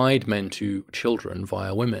tied men to children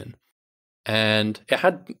via women. And it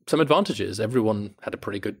had some advantages. Everyone had a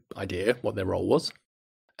pretty good idea what their role was.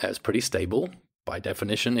 It was pretty stable. By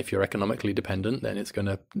definition, if you're economically dependent, then it's going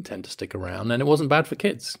to tend to stick around. And it wasn't bad for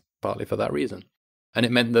kids, partly for that reason. And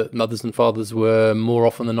it meant that mothers and fathers were more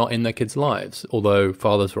often than not in their kids' lives, although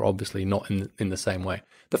fathers were obviously not in the same way.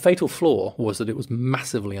 The fatal flaw was that it was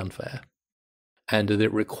massively unfair, and that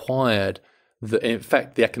it required, in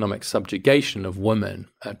fact, the economic subjugation of women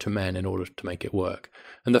to men in order to make it work.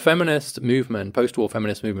 And the feminist movement, post-war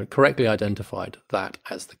feminist movement, correctly identified that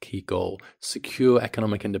as the key goal: secure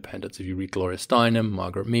economic independence. If you read Gloria Steinem,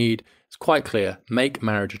 Margaret Mead, it's quite clear: make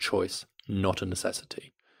marriage a choice, not a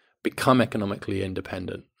necessity. Become economically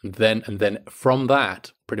independent, and then from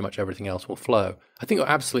that, pretty much everything else will flow. I think you're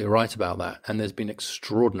absolutely right about that, and there's been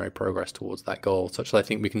extraordinary progress towards that goal, such that I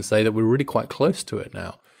think we can say that we're really quite close to it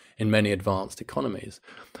now in many advanced economies.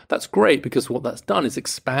 That's great, because what that's done is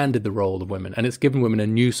expanded the role of women, and it's given women a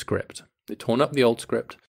new script. It's torn up the old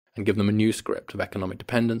script and given them a new script of economic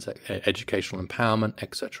dependence, educational empowerment,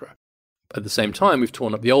 etc. At the same time, we've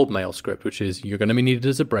torn up the old male script, which is you're going to be needed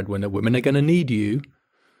as a breadwinner, women are going to need you.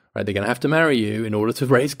 Right, they're going to have to marry you in order to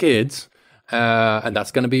raise kids, and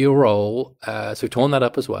that's going to be your role. So we've torn that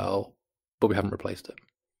up as well, but we haven't replaced it.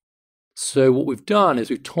 So what we've done is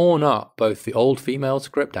we've torn up both the old female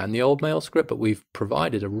script and the old male script, but we've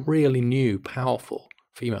provided a really new, powerful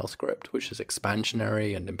female script, which is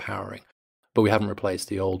expansionary and empowering. But we haven't replaced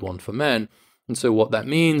the old one for men. And so what that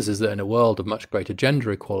means is that in a world of much greater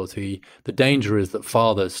gender equality, the danger is that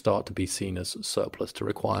fathers start to be seen as surplus to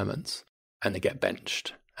requirements, and they get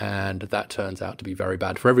benched. And that turns out to be very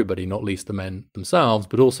bad for everybody, not least the men themselves,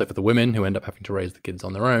 but also for the women who end up having to raise the kids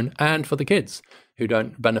on their own, and for the kids who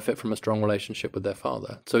don't benefit from a strong relationship with their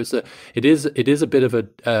father. So it is a bit of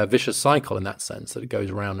a vicious cycle in that sense, that it goes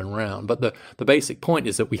round and round. But the basic point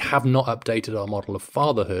is that we have not updated our model of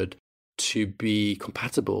fatherhood to be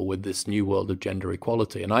compatible with this new world of gender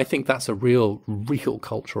equality. And I think that's a real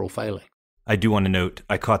cultural failing. I do want to note,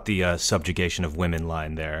 I caught the subjugation of women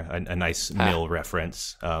line there, a nice Mill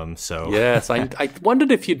reference. Yes, I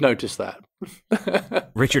wondered if you'd noticed that.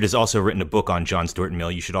 Richard has also written a book on John Stuart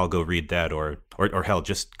Mill. You should all go read that, or hell,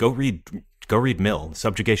 just go read Mill.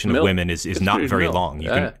 Subjugation of Women is not very long.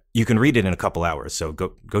 You can read it in a couple hours. So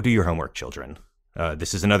go do your homework, children.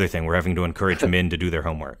 This is another thing, we're having to encourage men to do their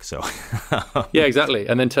homework. So yeah, exactly,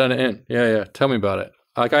 and then turn it in. Yeah. Tell me about it.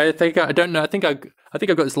 Like I think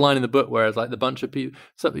I've got this line in the book where it's like the bunch of people.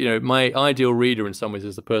 So, you know, my ideal reader in some ways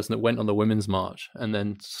is the person that went on the Women's March and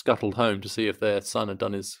then scuttled home to see if their son had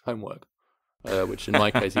done his homework, which in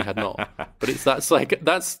my case he had not. But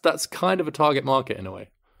that's kind of a target market in a way.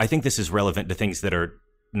 I think this is relevant to things that are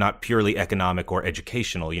not purely economic or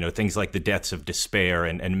educational. You know, things like the deaths of despair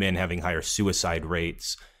and men having higher suicide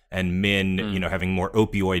rates and men, you know, having more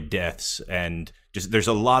opioid deaths, and just there's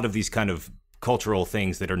a lot of these kind of cultural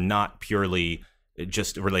things that are not purely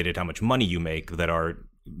just related to how much money you make, that are,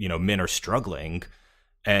 you know, men are struggling.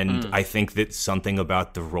 And I think that something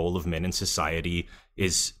about the role of men in society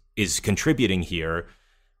is contributing here.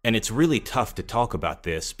 And it's really tough to talk about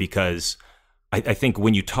this, because I think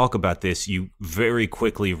when you talk about this, you very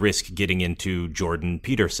quickly risk getting into Jordan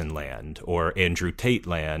Peterson land or Andrew Tate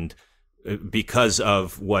land, because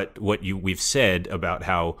of what we've said about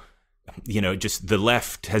how, you know, just the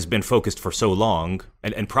left has been focused for so long,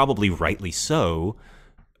 and probably rightly so,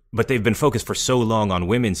 but they've been focused for so long on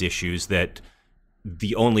women's issues that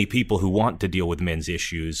the only people who want to deal with men's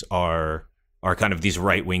issues are kind of these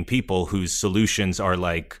right-wing people whose solutions are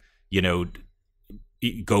like, you know,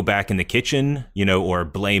 go back in the kitchen, you know, or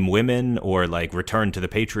blame women, or like return to the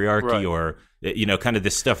patriarchy, right, or, kind of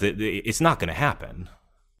this stuff that it's not going to happen.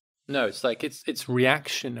 No, it's like it's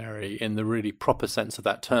reactionary in the really proper sense of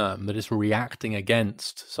that term, that it's reacting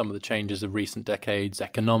against some of the changes of recent decades,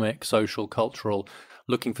 economic, social, cultural,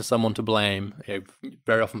 looking for someone to blame,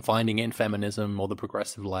 very often finding it in feminism or the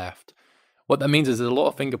progressive left. What that means is there's a lot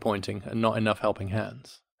of finger pointing and not enough helping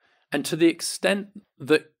hands. And to the extent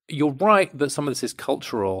that you're right that some of this is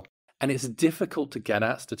cultural and it's difficult to get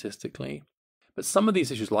at statistically, but some of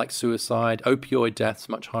these issues like suicide, opioid deaths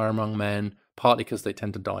much higher among men, partly because they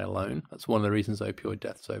tend to die alone. That's one of the reasons opioid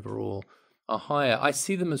deaths overall are higher. I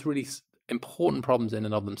see them as really important problems in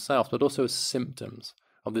and of themselves, but also as symptoms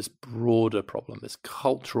of this broader problem, this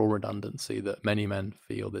cultural redundancy that many men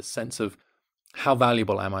feel, this sense of how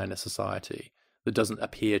valuable am I in a society that doesn't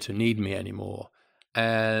appear to need me anymore.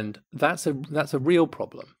 And that's a real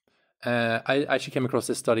problem. I actually came across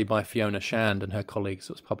this study by Fiona Shand and her colleagues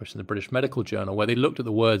that was published in the British Medical Journal, where they looked at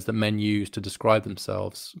the words that men use to describe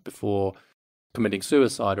themselves before committing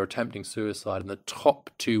suicide or attempting suicide, and the top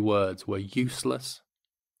two words were useless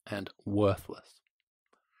and worthless.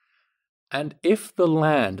 And if the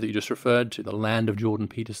land that you just referred to, the land of Jordan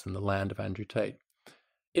Peterson, the land of Andrew Tate,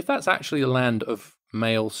 if that's actually the land of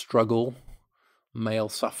male struggle, male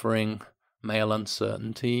suffering, male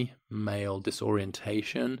uncertainty, male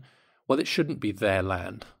disorientation, well, it shouldn't be their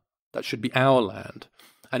land. That should be our land.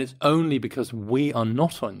 And it's only because we are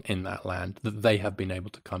not in that land that they have been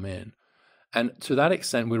able to come in. And to that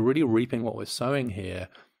extent, we're really reaping what we're sowing here.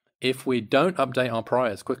 If we don't update our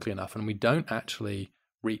priors quickly enough and we don't actually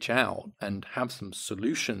reach out and have some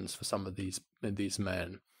solutions for some of these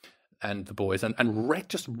men and the boys and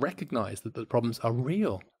just recognize that the problems are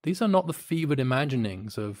real. These are not the fevered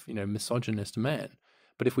imaginings of misogynist men.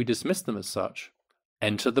 But if we dismiss them as such,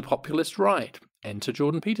 enter the populist right, enter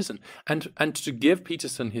Jordan Peterson. And to give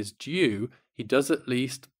Peterson his due, he does at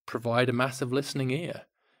least provide a massive listening ear.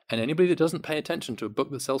 And anybody that doesn't pay attention to a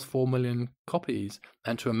book that sells 4 million copies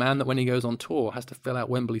and to a man that when he goes on tour has to fill out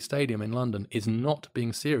Wembley Stadium in London is not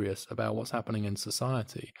being serious about what's happening in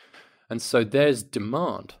society. And so there's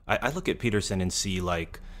demand. I look at Peterson and see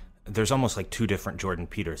there's almost like two different Jordan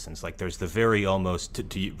Petersons. Like there's the very almost, to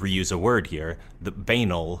reuse a word here, the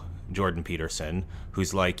banal Jordan Peterson,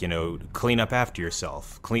 who's like, clean up after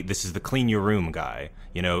yourself. This is the clean your room guy.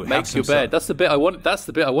 Make your bed. That's the bit I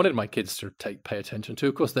wanted my kids to pay attention to.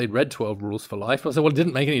 Of course, they'd read 12 Rules for Life. I said, well, it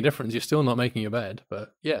didn't make any difference. You're still not making your bed.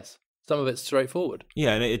 But yes, some of it's straightforward.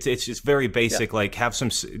 Yeah, and it's just very basic. Yeah. Like have some,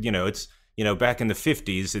 it's back in the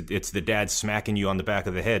 50s, it's the dad smacking you on the back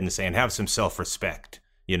of the head and saying, have some self-respect.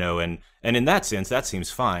 And in that sense, that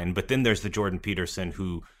seems fine. But then there's the Jordan Peterson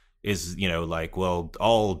who is,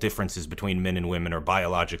 all differences between men and women are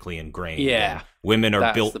biologically ingrained. Yeah. And women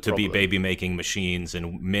are built to be baby-making machines,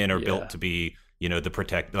 and men are built to be, the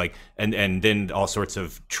protect, and then all sorts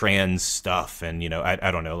of trans stuff. And,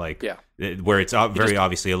 I don't know, where it's very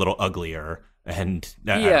obviously a little uglier. And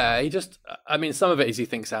some of it is he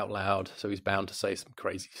thinks out loud, so he's bound to say some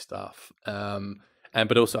crazy stuff.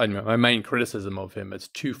 But also, my main criticism of him is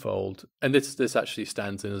twofold, and this actually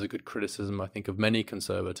stands in as a good criticism, I think, of many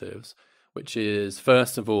conservatives, which is,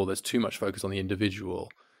 first of all, there's too much focus on the individual.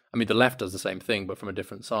 The left does the same thing, but from a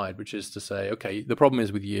different side, which is to say, okay, the problem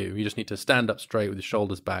is with you. You just need to stand up straight with your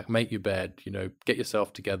shoulders back, make your bed, get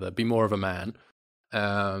yourself together, be more of a man.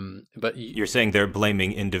 But you're saying they're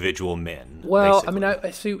blaming individual men. Well, basically.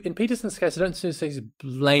 I see in Peterson's case, I don't say he's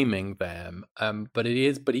blaming them, but he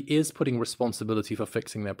is putting responsibility for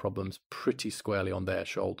fixing their problems pretty squarely on their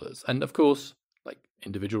shoulders. And of course,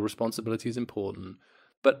 individual responsibility is important,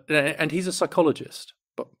 and he's a psychologist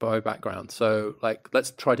by background, so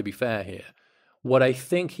let's try to be fair here. What I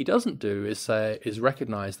think he doesn't do is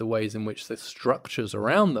recognize the ways in which the structures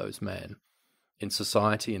around those men in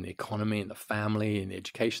society, in the economy, in the family, in the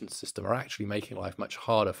education system are actually making life much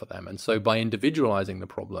harder for them. And so by individualizing the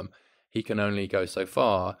problem, he can only go so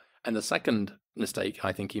far. And the second mistake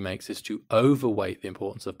I think he makes is to overweight the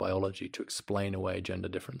importance of biology to explain away gender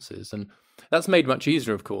differences. And that's made much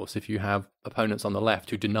easier, of course, if you have opponents on the left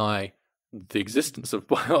who deny the existence of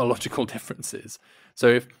biological differences.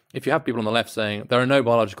 So if you have people on the left saying there are no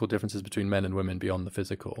biological differences between men and women beyond the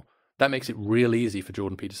physical, that makes it real easy for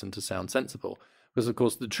Jordan Peterson to sound sensible. Because, of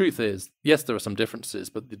course, the truth is, yes, there are some differences,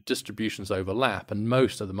 but the distributions overlap, and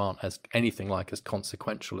most of them aren't anything like as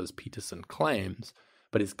consequential as Peterson claims.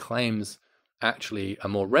 But his claims actually are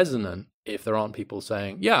more resonant if there aren't people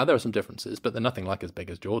saying, yeah, there are some differences, but they're nothing like as big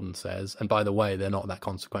as Jordan says. And by the way, they're not that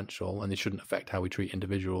consequential, and they shouldn't affect how we treat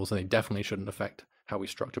individuals, and they definitely shouldn't affect how we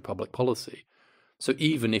structure public policy. So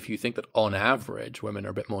even if you think that on average women are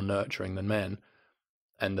a bit more nurturing than men,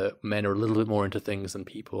 and that men are a little bit more into things than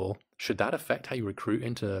people, should that affect how you recruit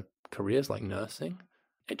into careers like nursing,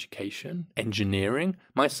 education, engineering?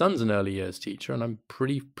 My son's an early years teacher, and I'm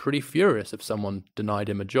pretty furious if someone denied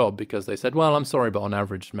him a job because they said, well, I'm sorry, but on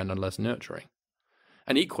average, men are less nurturing.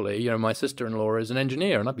 And equally, my sister-in-law is an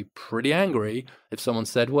engineer, and I'd be pretty angry if someone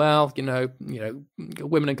said, well,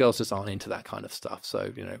 women and girls just aren't into that kind of stuff,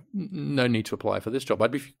 so, no need to apply for this job.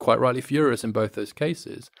 I'd be quite rightly furious in both those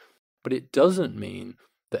cases. But it doesn't mean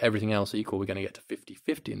that everything else equal, we're going to get to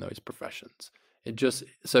 50-50 in those professions.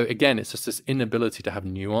 So again, it's just this inability to have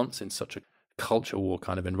nuance in such a culture war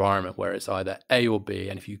kind of environment where it's either A or B,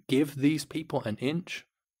 and if you give these people an inch,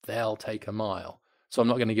 they'll take a mile. So I'm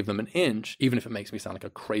not going to give them an inch, even if it makes me sound like a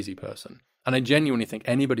crazy person. And I genuinely think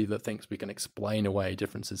anybody that thinks we can explain away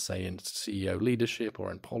differences, say, in CEO leadership or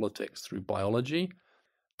in politics through biology,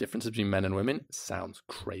 differences between men and women, sounds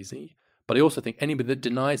crazy. But I also think anybody that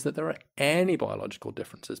denies that there are any biological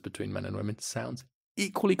differences between men and women sounds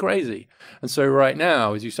equally crazy. And so right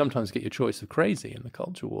now, as you sometimes get your choice of crazy in the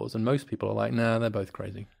culture wars, and most people are like, nah, they're both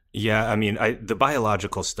crazy. Yeah, I mean, the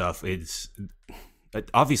biological stuff is...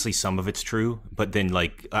 obviously some of it's true, but then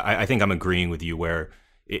I think I'm agreeing with you where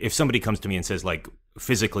if somebody comes to me and says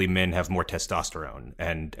physically men have more testosterone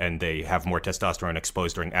and they have more testosterone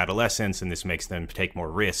exposed during adolescence and this makes them take more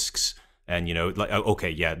risks and okay,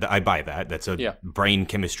 yeah, I buy that. That's a brain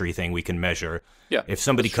chemistry thing we can measure. Yeah, if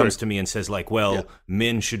somebody comes to me and says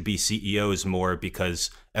men should be CEOs more because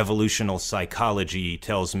evolutional psychology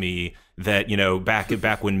tells me that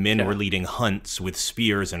back when men were leading hunts with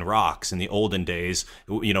spears and rocks in the olden days,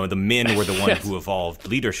 the men were the ones who evolved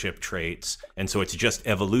leadership traits, and so it's just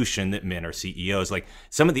evolution that men are CEOs.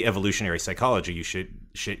 Some of the evolutionary psychology you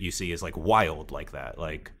see is wild like that.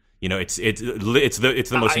 It's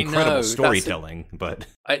the most incredible storytelling, but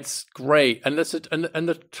it's great. And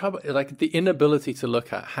the trouble, the inability to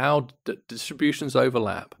look at how distributions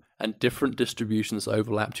overlap and different distributions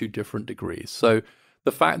overlap to different degrees. So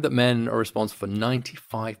the fact that men are responsible for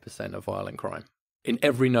 95% of violent crime in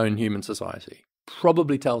every known human society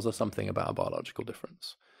probably tells us something about a biological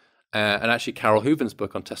difference. And actually, Carol Hooven's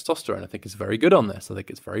book on testosterone, I think, is very good on this. I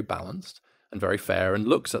think it's very balanced and very fair and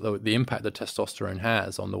looks at the impact that testosterone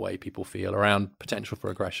has on the way people feel around potential for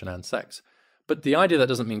aggression and sex. But the idea that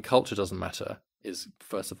doesn't mean culture doesn't matter is,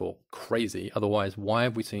 first of all, crazy. Otherwise, why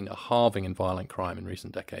have we seen a halving in violent crime in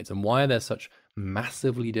recent decades? And why are there such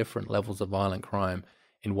massively different levels of violent crime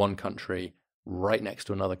in one country right next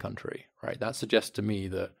to another country, right? That suggests to me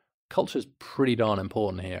that culture is pretty darn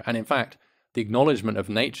important here. And in fact, the acknowledgement of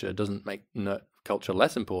nature doesn't make culture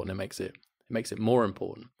less important. It makes it more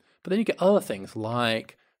important. But then you get other things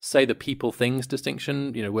like, say, the people-things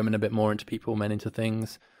distinction, women a bit more into people, men into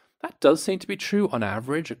things. That does seem to be true on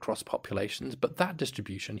average across populations, but that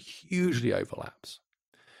distribution hugely overlaps.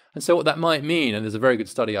 And so what that might mean, and there's a very good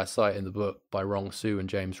study I cite in the book by Rong Su and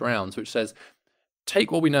James Rounds, which says,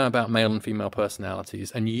 take what we know about male and female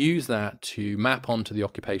personalities and use that to map onto the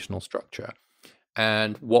occupational structure.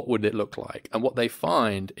 And what would it look like? And what they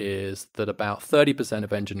find is that about 30%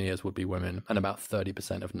 of engineers would be women and about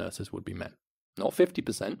 30% of nurses would be men. Not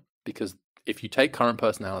 50%, because if you take current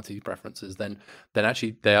personality preferences, then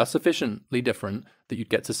actually they are sufficiently different that you'd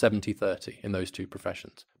get to 70-30 in those two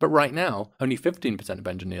professions. But right now, only 15% of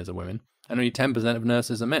engineers are women and only 10% of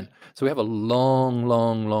nurses are men. So we have a long,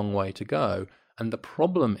 long, long way to go. And the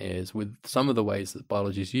problem is with some of the ways that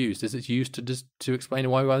biology is used is it's used to explain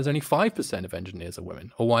why there's only 5% of engineers are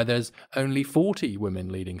women, or why there's only 40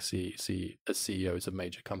 women leading CEOs of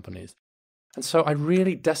major companies. And so I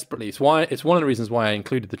really desperately, it's one of the reasons why I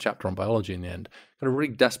included the chapter on biology in the end. I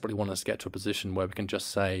really desperately want us to get to a position where we can just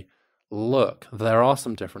say, look, there are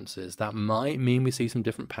some differences. That might mean we see some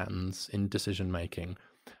different patterns in decision making,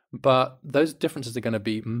 but those differences are going to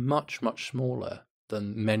be much, much smaller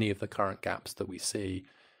than many of the current gaps that we see.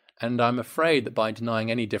 And I'm afraid that by denying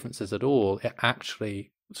any differences at all, it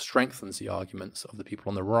actually strengthens the arguments of the people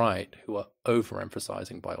on the right who are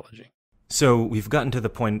overemphasizing biology. So we've gotten to the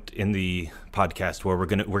point in the podcast where we're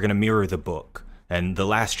gonna mirror the book, and the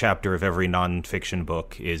last chapter of every nonfiction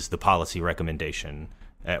book is the policy recommendation.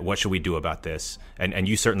 What should we do about this? And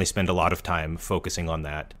you certainly spend a lot of time focusing on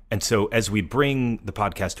that. And so as we bring the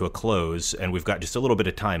podcast to a close, and we've got just a little bit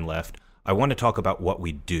of time left, I want to talk about what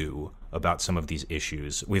we do about some of these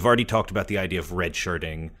issues. We've already talked about the idea of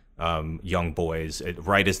redshirting young boys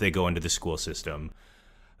right as they go into the school system.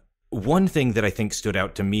 One thing that I think stood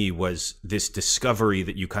out to me was this discovery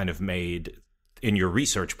that you kind of made in your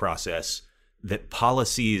research process that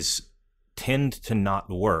policies tend to not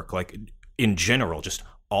work. Like in general, just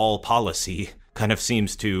all policy kind of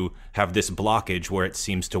seems to have this blockage where it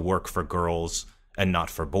seems to work for girls and not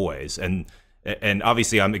for boys. And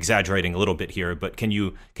obviously I'm exaggerating a little bit here, but can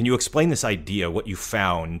you explain this idea, what you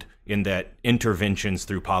found in that interventions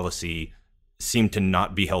through policy seem to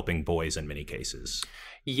not be helping boys in many cases?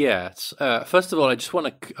 Yes. First of all, I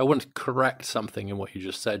want to correct something in what you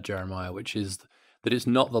just said, Jeremiah, which is that it's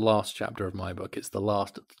not the last chapter of my book. It's the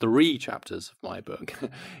last 3 chapters of my book.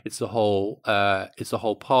 It's a whole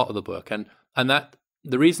part of the book, and that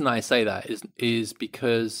the reason I say that is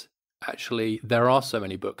because actually there are so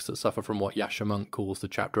many books that suffer from what Yasha Monk calls the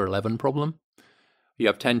chapter 11 problem. You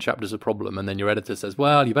have 10 chapters of problem, and then your editor says,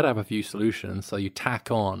 well, you better have a few solutions. So you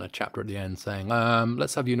tack on a chapter at the end saying,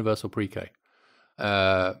 let's have universal pre-K.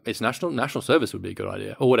 It's national service would be a good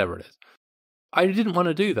idea, or whatever it is. I didn't want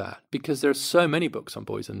to do that because there's so many books on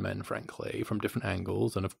boys and men, frankly, from different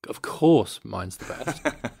angles, and of course mine's the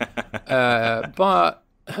best.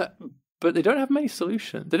 But they don't have many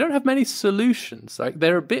solutions. They don't have many solutions. Like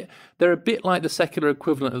they're a bit like the secular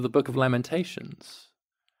equivalent of the Book of Lamentations.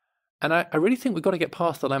 And I really think we've got to get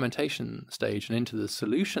past the lamentation stage and into the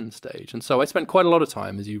solution stage. And so I spent quite a lot of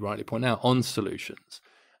time, as you rightly point out, on solutions.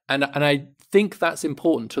 And I think that's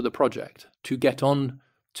important to the project, to get on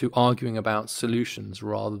to arguing about solutions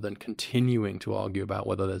rather than continuing to argue about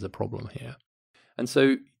whether there's a problem here. And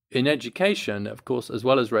so in education, of course, as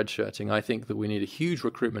well as redshirting, I think that we need a huge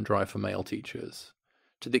recruitment drive for male teachers.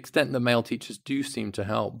 To the extent that male teachers do seem to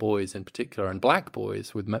help boys in particular, and black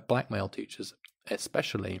boys with black male teachers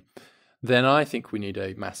especially, then I think we need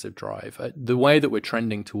a massive drive. The way that we're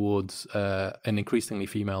trending towards an increasingly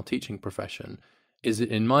female teaching profession is,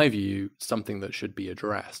 in my view, something that should be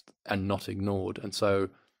addressed and not ignored. And so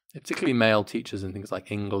particularly male teachers in things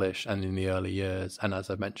like English and in the early years, and as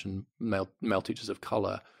I mentioned, male teachers of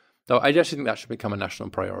colour, though I actually think that should become a national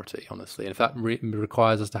priority, honestly. And if that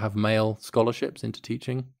requires us to have male scholarships into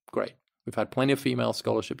teaching, great. We've had plenty of female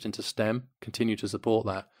scholarships into STEM, continue to support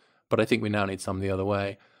that, but I think we now need some the other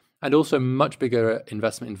way. And also much bigger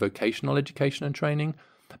investment in vocational education and training,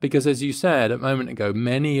 because as you said a moment ago,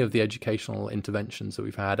 many of the educational interventions that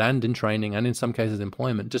we've had, and in training and in some cases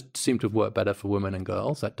employment, just seem to have worked better for women and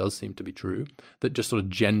girls. That does seem to be true, that just sort of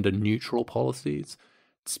gender neutral policies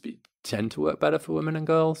tend to work better for women and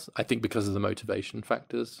girls, I think because of the motivation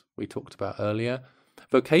factors we talked about earlier.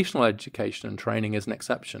 Vocational education and training is an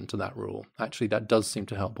exception to that rule. Actually, that does seem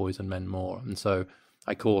to help boys and men more. And so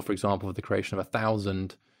I call, for example, for the creation of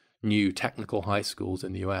 1,000 new technical high schools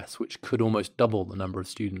in the US, which could almost double the number of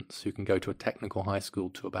students who can go to a technical high school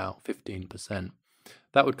to about 15%.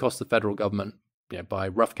 That would cost the federal government, by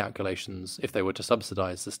rough calculations, if they were to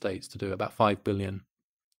subsidize the states, to do about $5 billion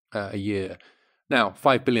a year. Now,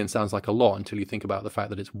 $5 billion sounds like a lot until you think about the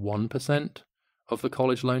fact that it's 1% of the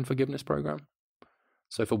college loan forgiveness program.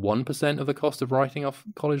 So for 1% of the cost of writing off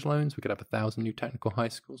college loans, we could have 1,000 new technical high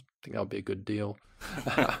schools. I think that would be a good deal.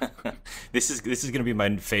 This is going to be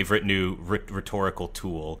my favorite new rhetorical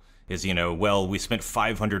tool is, we spent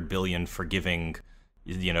 $500 billion forgiving,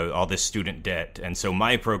 all this student debt. And so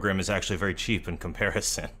my program is actually very cheap in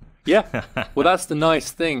comparison. Yeah. Well, that's the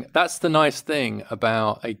nice thing. That's the nice thing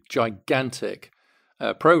about a gigantic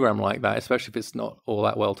program like that, especially if it's not all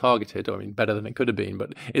that well targeted, better than it could have been,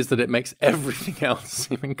 but is that it makes everything else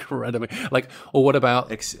seem incredibly or what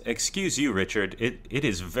about... Excuse you, Richard, it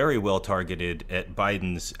is very well targeted at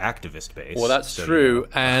Biden's activist base. Well, that's true.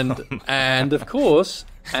 And of course,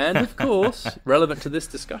 relevant to this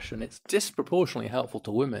discussion, it's disproportionately helpful to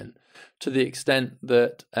women to the extent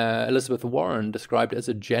that Elizabeth Warren described it as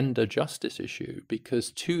a gender justice issue,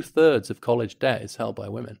 because 2/3 of college debt is held by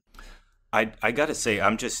women. I gotta say,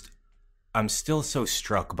 I'm still so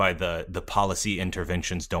struck by the policy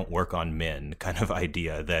interventions don't work on men kind of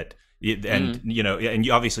idea that, and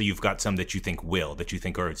obviously you've got some that you think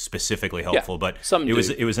are specifically helpful, but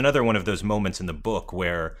it was another one of those moments in the book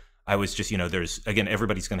where I was just, there's, again,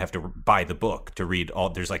 everybody's going to have to buy the book to read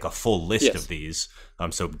there's like a full list of these.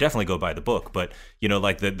 So definitely go buy the book. But,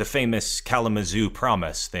 like the famous Kalamazoo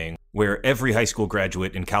promise thing, where every high school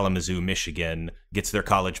graduate in Kalamazoo, Michigan gets their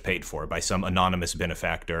college paid for by some anonymous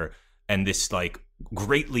benefactor. And this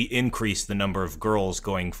greatly increased the number of girls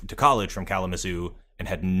going to college from Kalamazoo and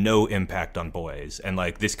had no impact on boys. And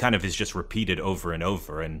this kind of is just repeated over and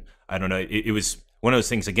over. And I don't know, it was one of those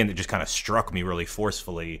things, again, that just kind of struck me really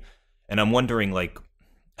forcefully. And I'm wondering,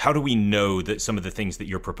 how do we know that some of the things that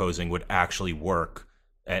you're proposing would actually work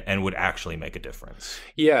and would actually make a difference?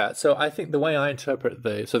 Yeah, so I think the way I interpret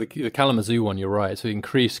the Kalamazoo one, you're right. So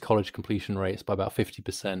increased college completion rates by about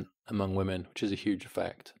 50% among women, which is a huge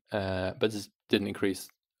effect. But this didn't increase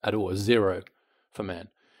at all, 0 for men,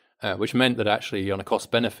 which meant that actually on a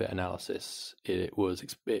cost-benefit analysis, it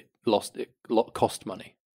cost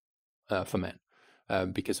money for men.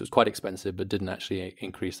 because it was quite expensive, but didn't actually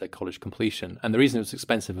increase their college completion. And the reason it was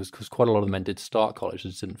expensive was because quite a lot of the men did start college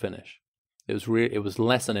and just didn't finish. It was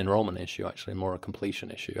less an enrollment issue, actually, more a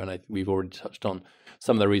completion issue. And we've already touched on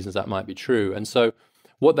some of the reasons that might be true. And so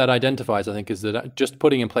what that identifies, I think, is that just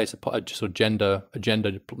putting in place a sort of gender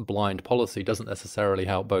blind policy doesn't necessarily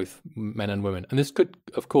help both men and women. And this could,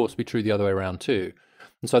 of course, be true the other way around too.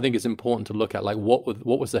 And so I think it's important to look at like what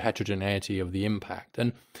was the heterogeneity of the impact.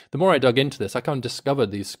 And the more I dug into this, I kind of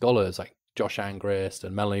discovered these scholars like Josh Angrist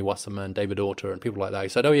and Melanie Wasserman, David Autor, and people like that who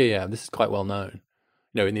said, oh yeah, this is quite well known.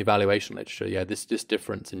 In the evaluation literature, this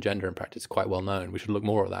difference in gender impact is quite well known. We should look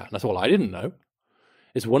more at that. And I thought, well, I didn't know.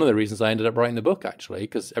 It's one of the reasons I ended up writing the book, actually,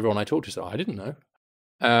 because everyone I talked to said, I didn't know.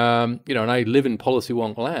 And I live in policy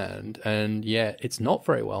wonk land, and yet it's not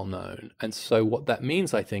very well known. And so what that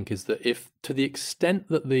means, I think, is that if to the extent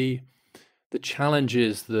that the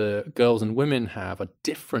challenges the girls and women have are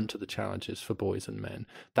different to the challenges for boys and men,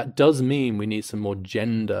 that does mean we need some more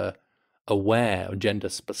gender aware or gender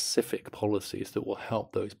specific policies that will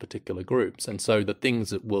help those particular groups. And so the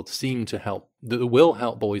things that will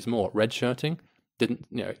help boys more, redshirting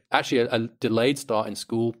actually a delayed start in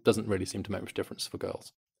school doesn't really seem to make much difference for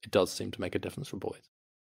girls. It does seem to make a difference for boys.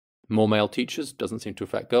 More male teachers doesn't seem to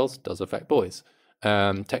affect girls, does affect boys.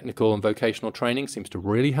 Technical and vocational training seems to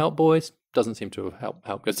really help boys, doesn't seem to help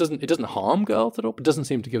girls. It doesn't harm girls at all, but doesn't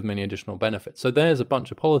seem to give them any additional benefits. So there's a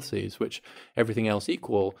bunch of policies which, everything else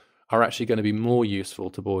equal, are actually going to be more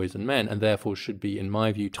useful to boys and men, and therefore should be, in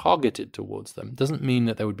my view, targeted towards them. It doesn't mean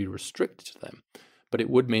that they would be restricted to them, but it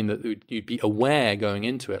would mean that you'd be aware going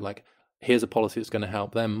into it, like, here's a policy that's going to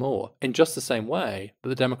help them more. In just the same way that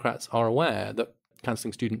the Democrats are aware that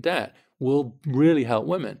cancelling student debt will really help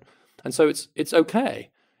women. And so it's okay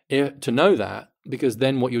to know that, because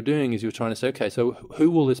then what you're doing is you're trying to say, okay, so who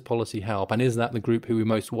will this policy help? And is that the group who we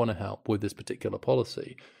most want to help with this particular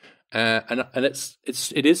policy? And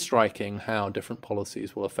it is striking how different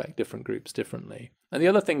policies will affect different groups differently. And the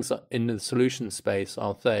other things in the solution space,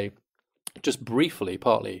 I'll say, just briefly,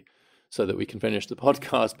 partly so that we can finish the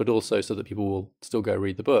podcast, but also so that people will still go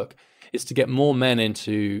read the book, is to get more men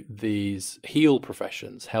into these HEAL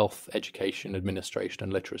professions: health, education, administration,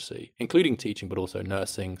 and literacy, including teaching, but also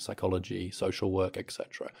nursing, psychology, social work,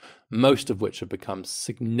 etc., most of which have become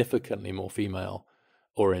significantly more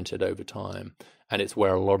female-oriented over time. And it's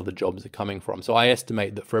where a lot of the jobs are coming from. So I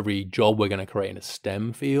estimate that for every job we're going to create in a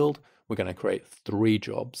STEM field, we're going to create 3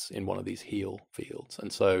 jobs in one of these HEAL fields.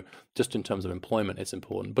 And so just in terms of employment, it's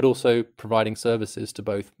important, but also providing services to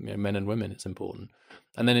both men and women, it's important.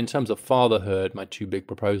 And then in terms of fatherhood, my 2 big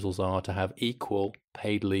proposals are to have equal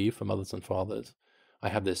paid leave for mothers and fathers. I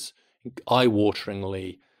have this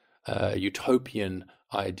eye-wateringly utopian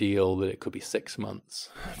ideal that it could be 6 months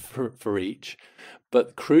for each.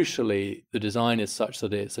 But crucially, the design is such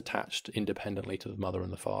that it's attached independently to the mother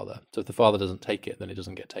and the father. So if the father doesn't take it, then it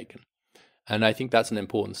doesn't get taken. And I think that's an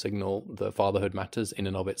important signal that fatherhood matters in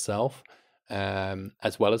and of itself,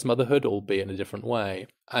 as well as motherhood, albeit in a different way,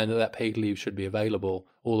 and that paid leave should be available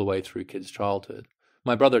all the way through kids' childhood.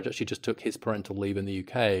 My brother actually just took his parental leave in the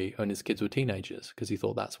UK when his kids were teenagers, because he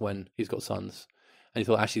thought that's when he's got sons. And he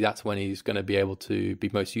thought actually that's when he's going to be able to be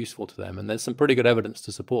most useful to them. And there's some pretty good evidence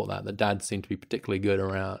to support that. The dads seem to be particularly good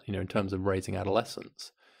around, in terms of raising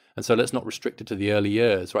adolescents. And so let's not restrict it to the early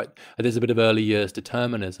years, right? There's a bit of early years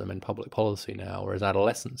determinism in public policy now, whereas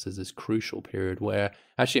adolescence is this crucial period where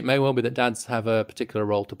actually it may well be that dads have a particular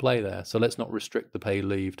role to play there. So let's not restrict the paid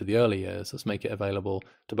leave to the early years. Let's make it available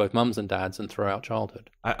to both mums and dads and throughout childhood.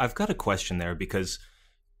 I've got a question there, because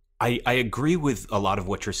I agree with a lot of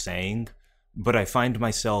what you're saying, but I find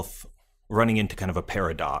myself running into kind of a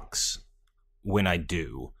paradox when I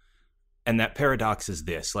do. And that paradox is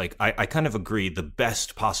this: like, I kind of agree the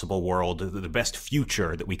best possible world, the best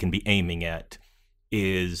future that we can be aiming at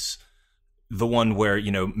is the one where,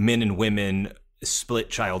 men and women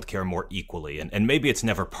split childcare more equally. And maybe it's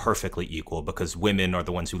never perfectly equal, because women are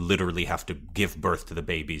the ones who literally have to give birth to the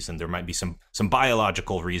babies. And there might be some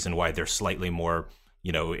biological reason why they're slightly more,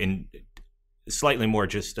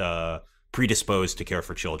 just predisposed to care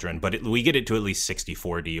for children, but we get it to at least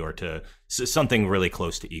 60-40 or to something really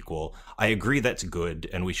close to equal. I agree that's good,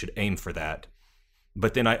 and we should aim for that.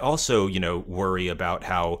 But then I also, worry about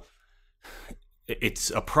how it's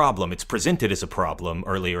a problem. It's presented as a problem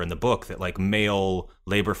earlier in the book that, like, male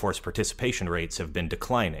labor force participation rates have been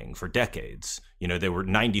declining for decades. They were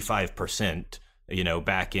 95%,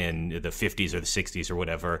 back in the 50s or the 60s or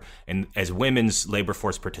whatever. And as women's labor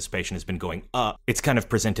force participation has been going up, it's kind of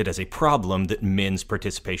presented as a problem that men's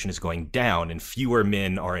participation is going down, and fewer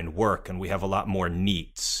men are in work, and we have a lot more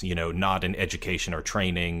NEETs, not in education or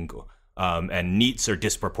training and NEETs are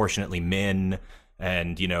disproportionately men.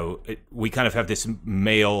 And, we kind of have this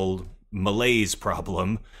male malaise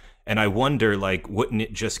problem. And I wonder, like, wouldn't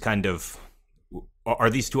it just kind of,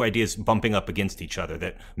 are these two ideas bumping up against each other,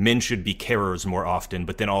 that men should be carers more often,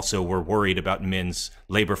 but then also we're worried about men's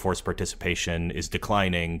labor force participation is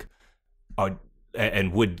declining?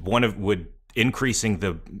 And would increasing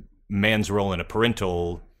the man's role in a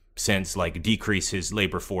parental sense, like, decrease his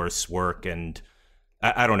labor force work? And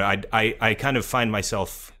I don't know. I kind of find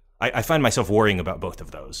myself, I find myself worrying about both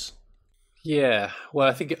of those. Yeah, well,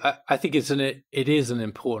 I think it is an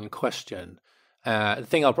important question. The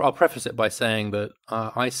thing I'll preface it by saying that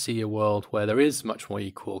I see a world where there is much more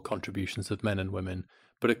equal contributions of men and women,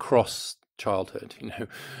 but across childhood.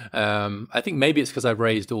 I think maybe it's because I've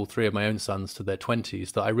raised all three of my own sons to their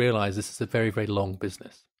 20s that I realize this is a very, very long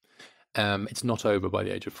business. It's not over by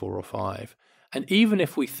the age of 4 or 5. And even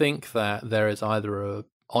if we think that there is either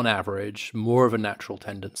on average, more of a natural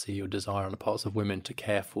tendency or desire on the parts of women to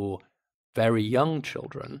care for very young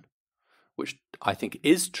children, which I think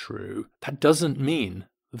is true, that doesn't mean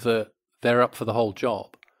that they're up for the whole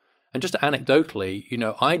job. And just anecdotally,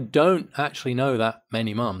 I don't actually know that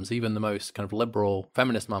many mums, even the most kind of liberal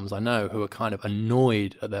feminist mums I know, who are kind of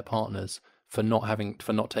annoyed at their partners for not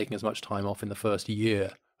taking as much time off in the first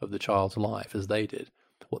year of the child's life as they did.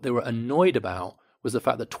 What they were annoyed about was the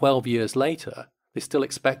fact that 12 years later, they still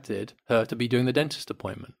expected her to be doing the dentist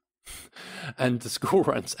appointment and the school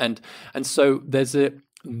runs. And so there's the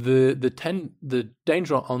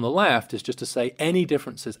danger on the left is just to say any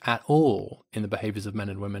differences at all in the behaviors of men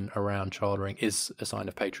and women around childrearing is a sign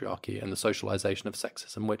of patriarchy and the socialization of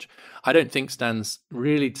sexism, which I don't think stands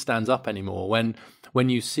up anymore. When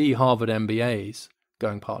you see Harvard MBAs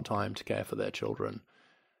going part-time to care for their children,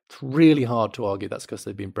 it's really hard to argue that's because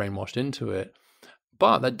they've been brainwashed into it.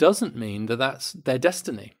 But that doesn't mean that that's their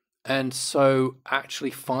destiny. And so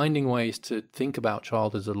actually finding ways to think about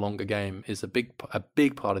childhood as a longer game is a big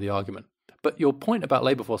part of the argument. But your point about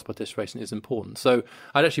labor force participation is important. So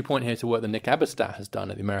I'd actually point here to work that Nick Abestat has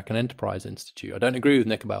done at the American Enterprise Institute. I don't agree with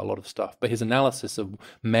Nick about a lot of stuff, but his analysis of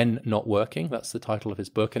men not working, that's the title of his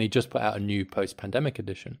book, and he just put out a new post-pandemic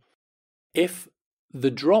edition. If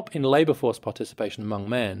the drop in labor force participation among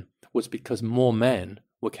men was because more men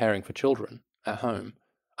were caring for children at home,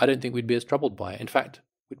 I don't think we'd be as troubled by it. In fact,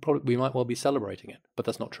 we might well be celebrating it, but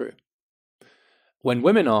that's not true. When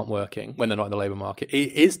women aren't working, when they're not in the labor market,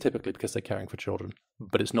 it is typically because they're caring for children,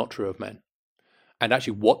 but it's not true of men. And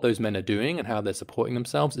actually what those men are doing and how they're supporting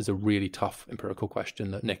themselves is a really tough empirical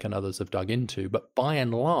question that Nick and others have dug into. But by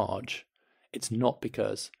and large, it's not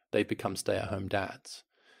because they've become stay-at-home dads.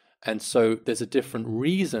 And so there's a different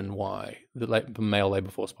reason why the male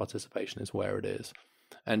labor force participation is where it is.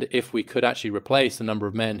 And if we could actually replace the number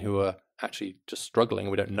of men who are actually just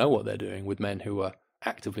struggling, we don't know what they're doing, with men who are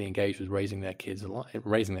actively engaged with raising their kids,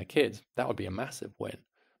 that would be a massive win.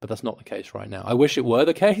 But that's not the case right now. I wish it were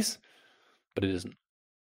the case, but it isn't.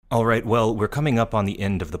 All right, well, we're coming up on the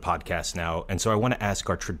end of the podcast now, and so I want to ask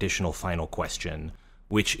our traditional final question,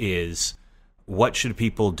 which is, what should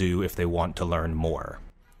people do if they want to learn more?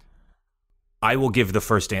 I will give the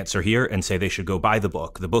first answer here and say they should go buy the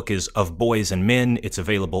book. The book is Of Boys and Men. It's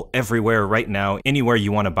available everywhere right now. Anywhere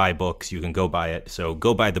you want to buy books, you can go buy it. So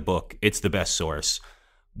go buy the book. It's the best source.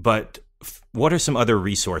 But what are some other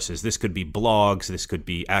resources? This could be blogs. This could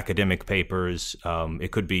be academic papers.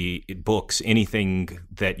 It could be books, anything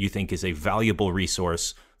that you think is a valuable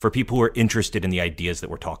resource for people who are interested in the ideas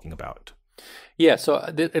that we're talking about. Yeah, so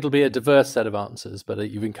it'll be a diverse set of answers, but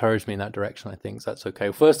you've encouraged me in that direction, I think, so that's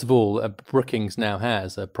okay. First of all, Brookings now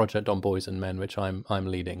has a project on boys and men, which I'm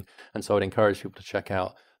leading, and so I'd encourage people to check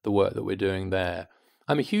out the work that we're doing there.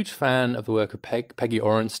 I'm a huge fan of the work of Peggy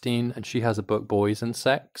Orenstein, and she has a book, Boys and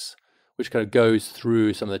Sex, which kind of goes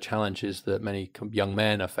through some of the challenges that many young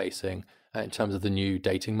men are facing in terms of the new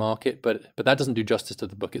dating market, but that doesn't do justice to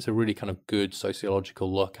the book. It's a really kind of good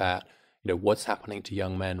sociological look at what's happening to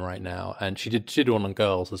young men right now. And she did one on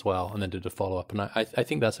girls as well, and then did a follow-up. And I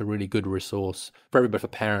think that's a really good resource for everybody, for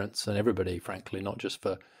parents and everybody, frankly, not just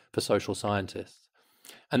for social scientists.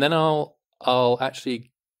 And then I'll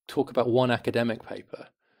actually talk about one academic paper,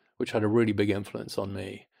 which had a really big influence on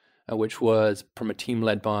me, which was from a team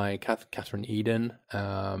led by Catherine Eden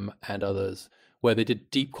and others, where they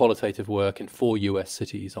did deep qualitative work in 4 US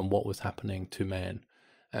cities on what was happening to men.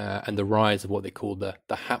 And the rise of what they call the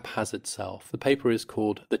haphazard self. The paper is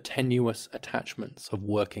called The Tenuous Attachments of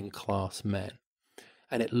Working Class Men.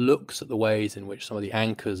 And it looks at the ways in which some of the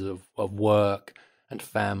anchors of work and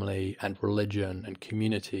family and religion and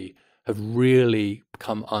community have really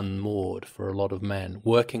become unmoored for a lot of men,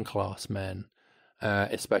 working class men,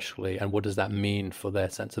 especially, and what does that mean for their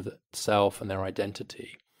sense of self and their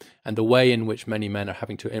identity, and the way in which many men are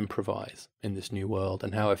having to improvise in this new world,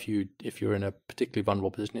 and how if you're in a particularly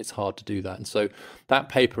vulnerable position, it's hard to do that. And so that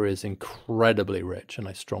paper is incredibly rich, and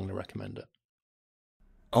I strongly recommend it.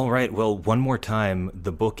 All right, well, one more time,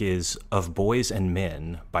 the book is Of Boys and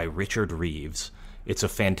Men by Richard Reeves. It's a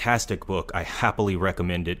fantastic book. I happily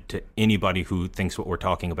recommend it to anybody who thinks what we're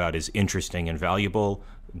talking about is interesting and valuable.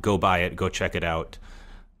 Go buy it, go check it out.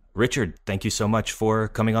 Richard, thank you so much for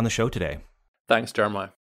coming on the show today. Thanks, Jeremiah.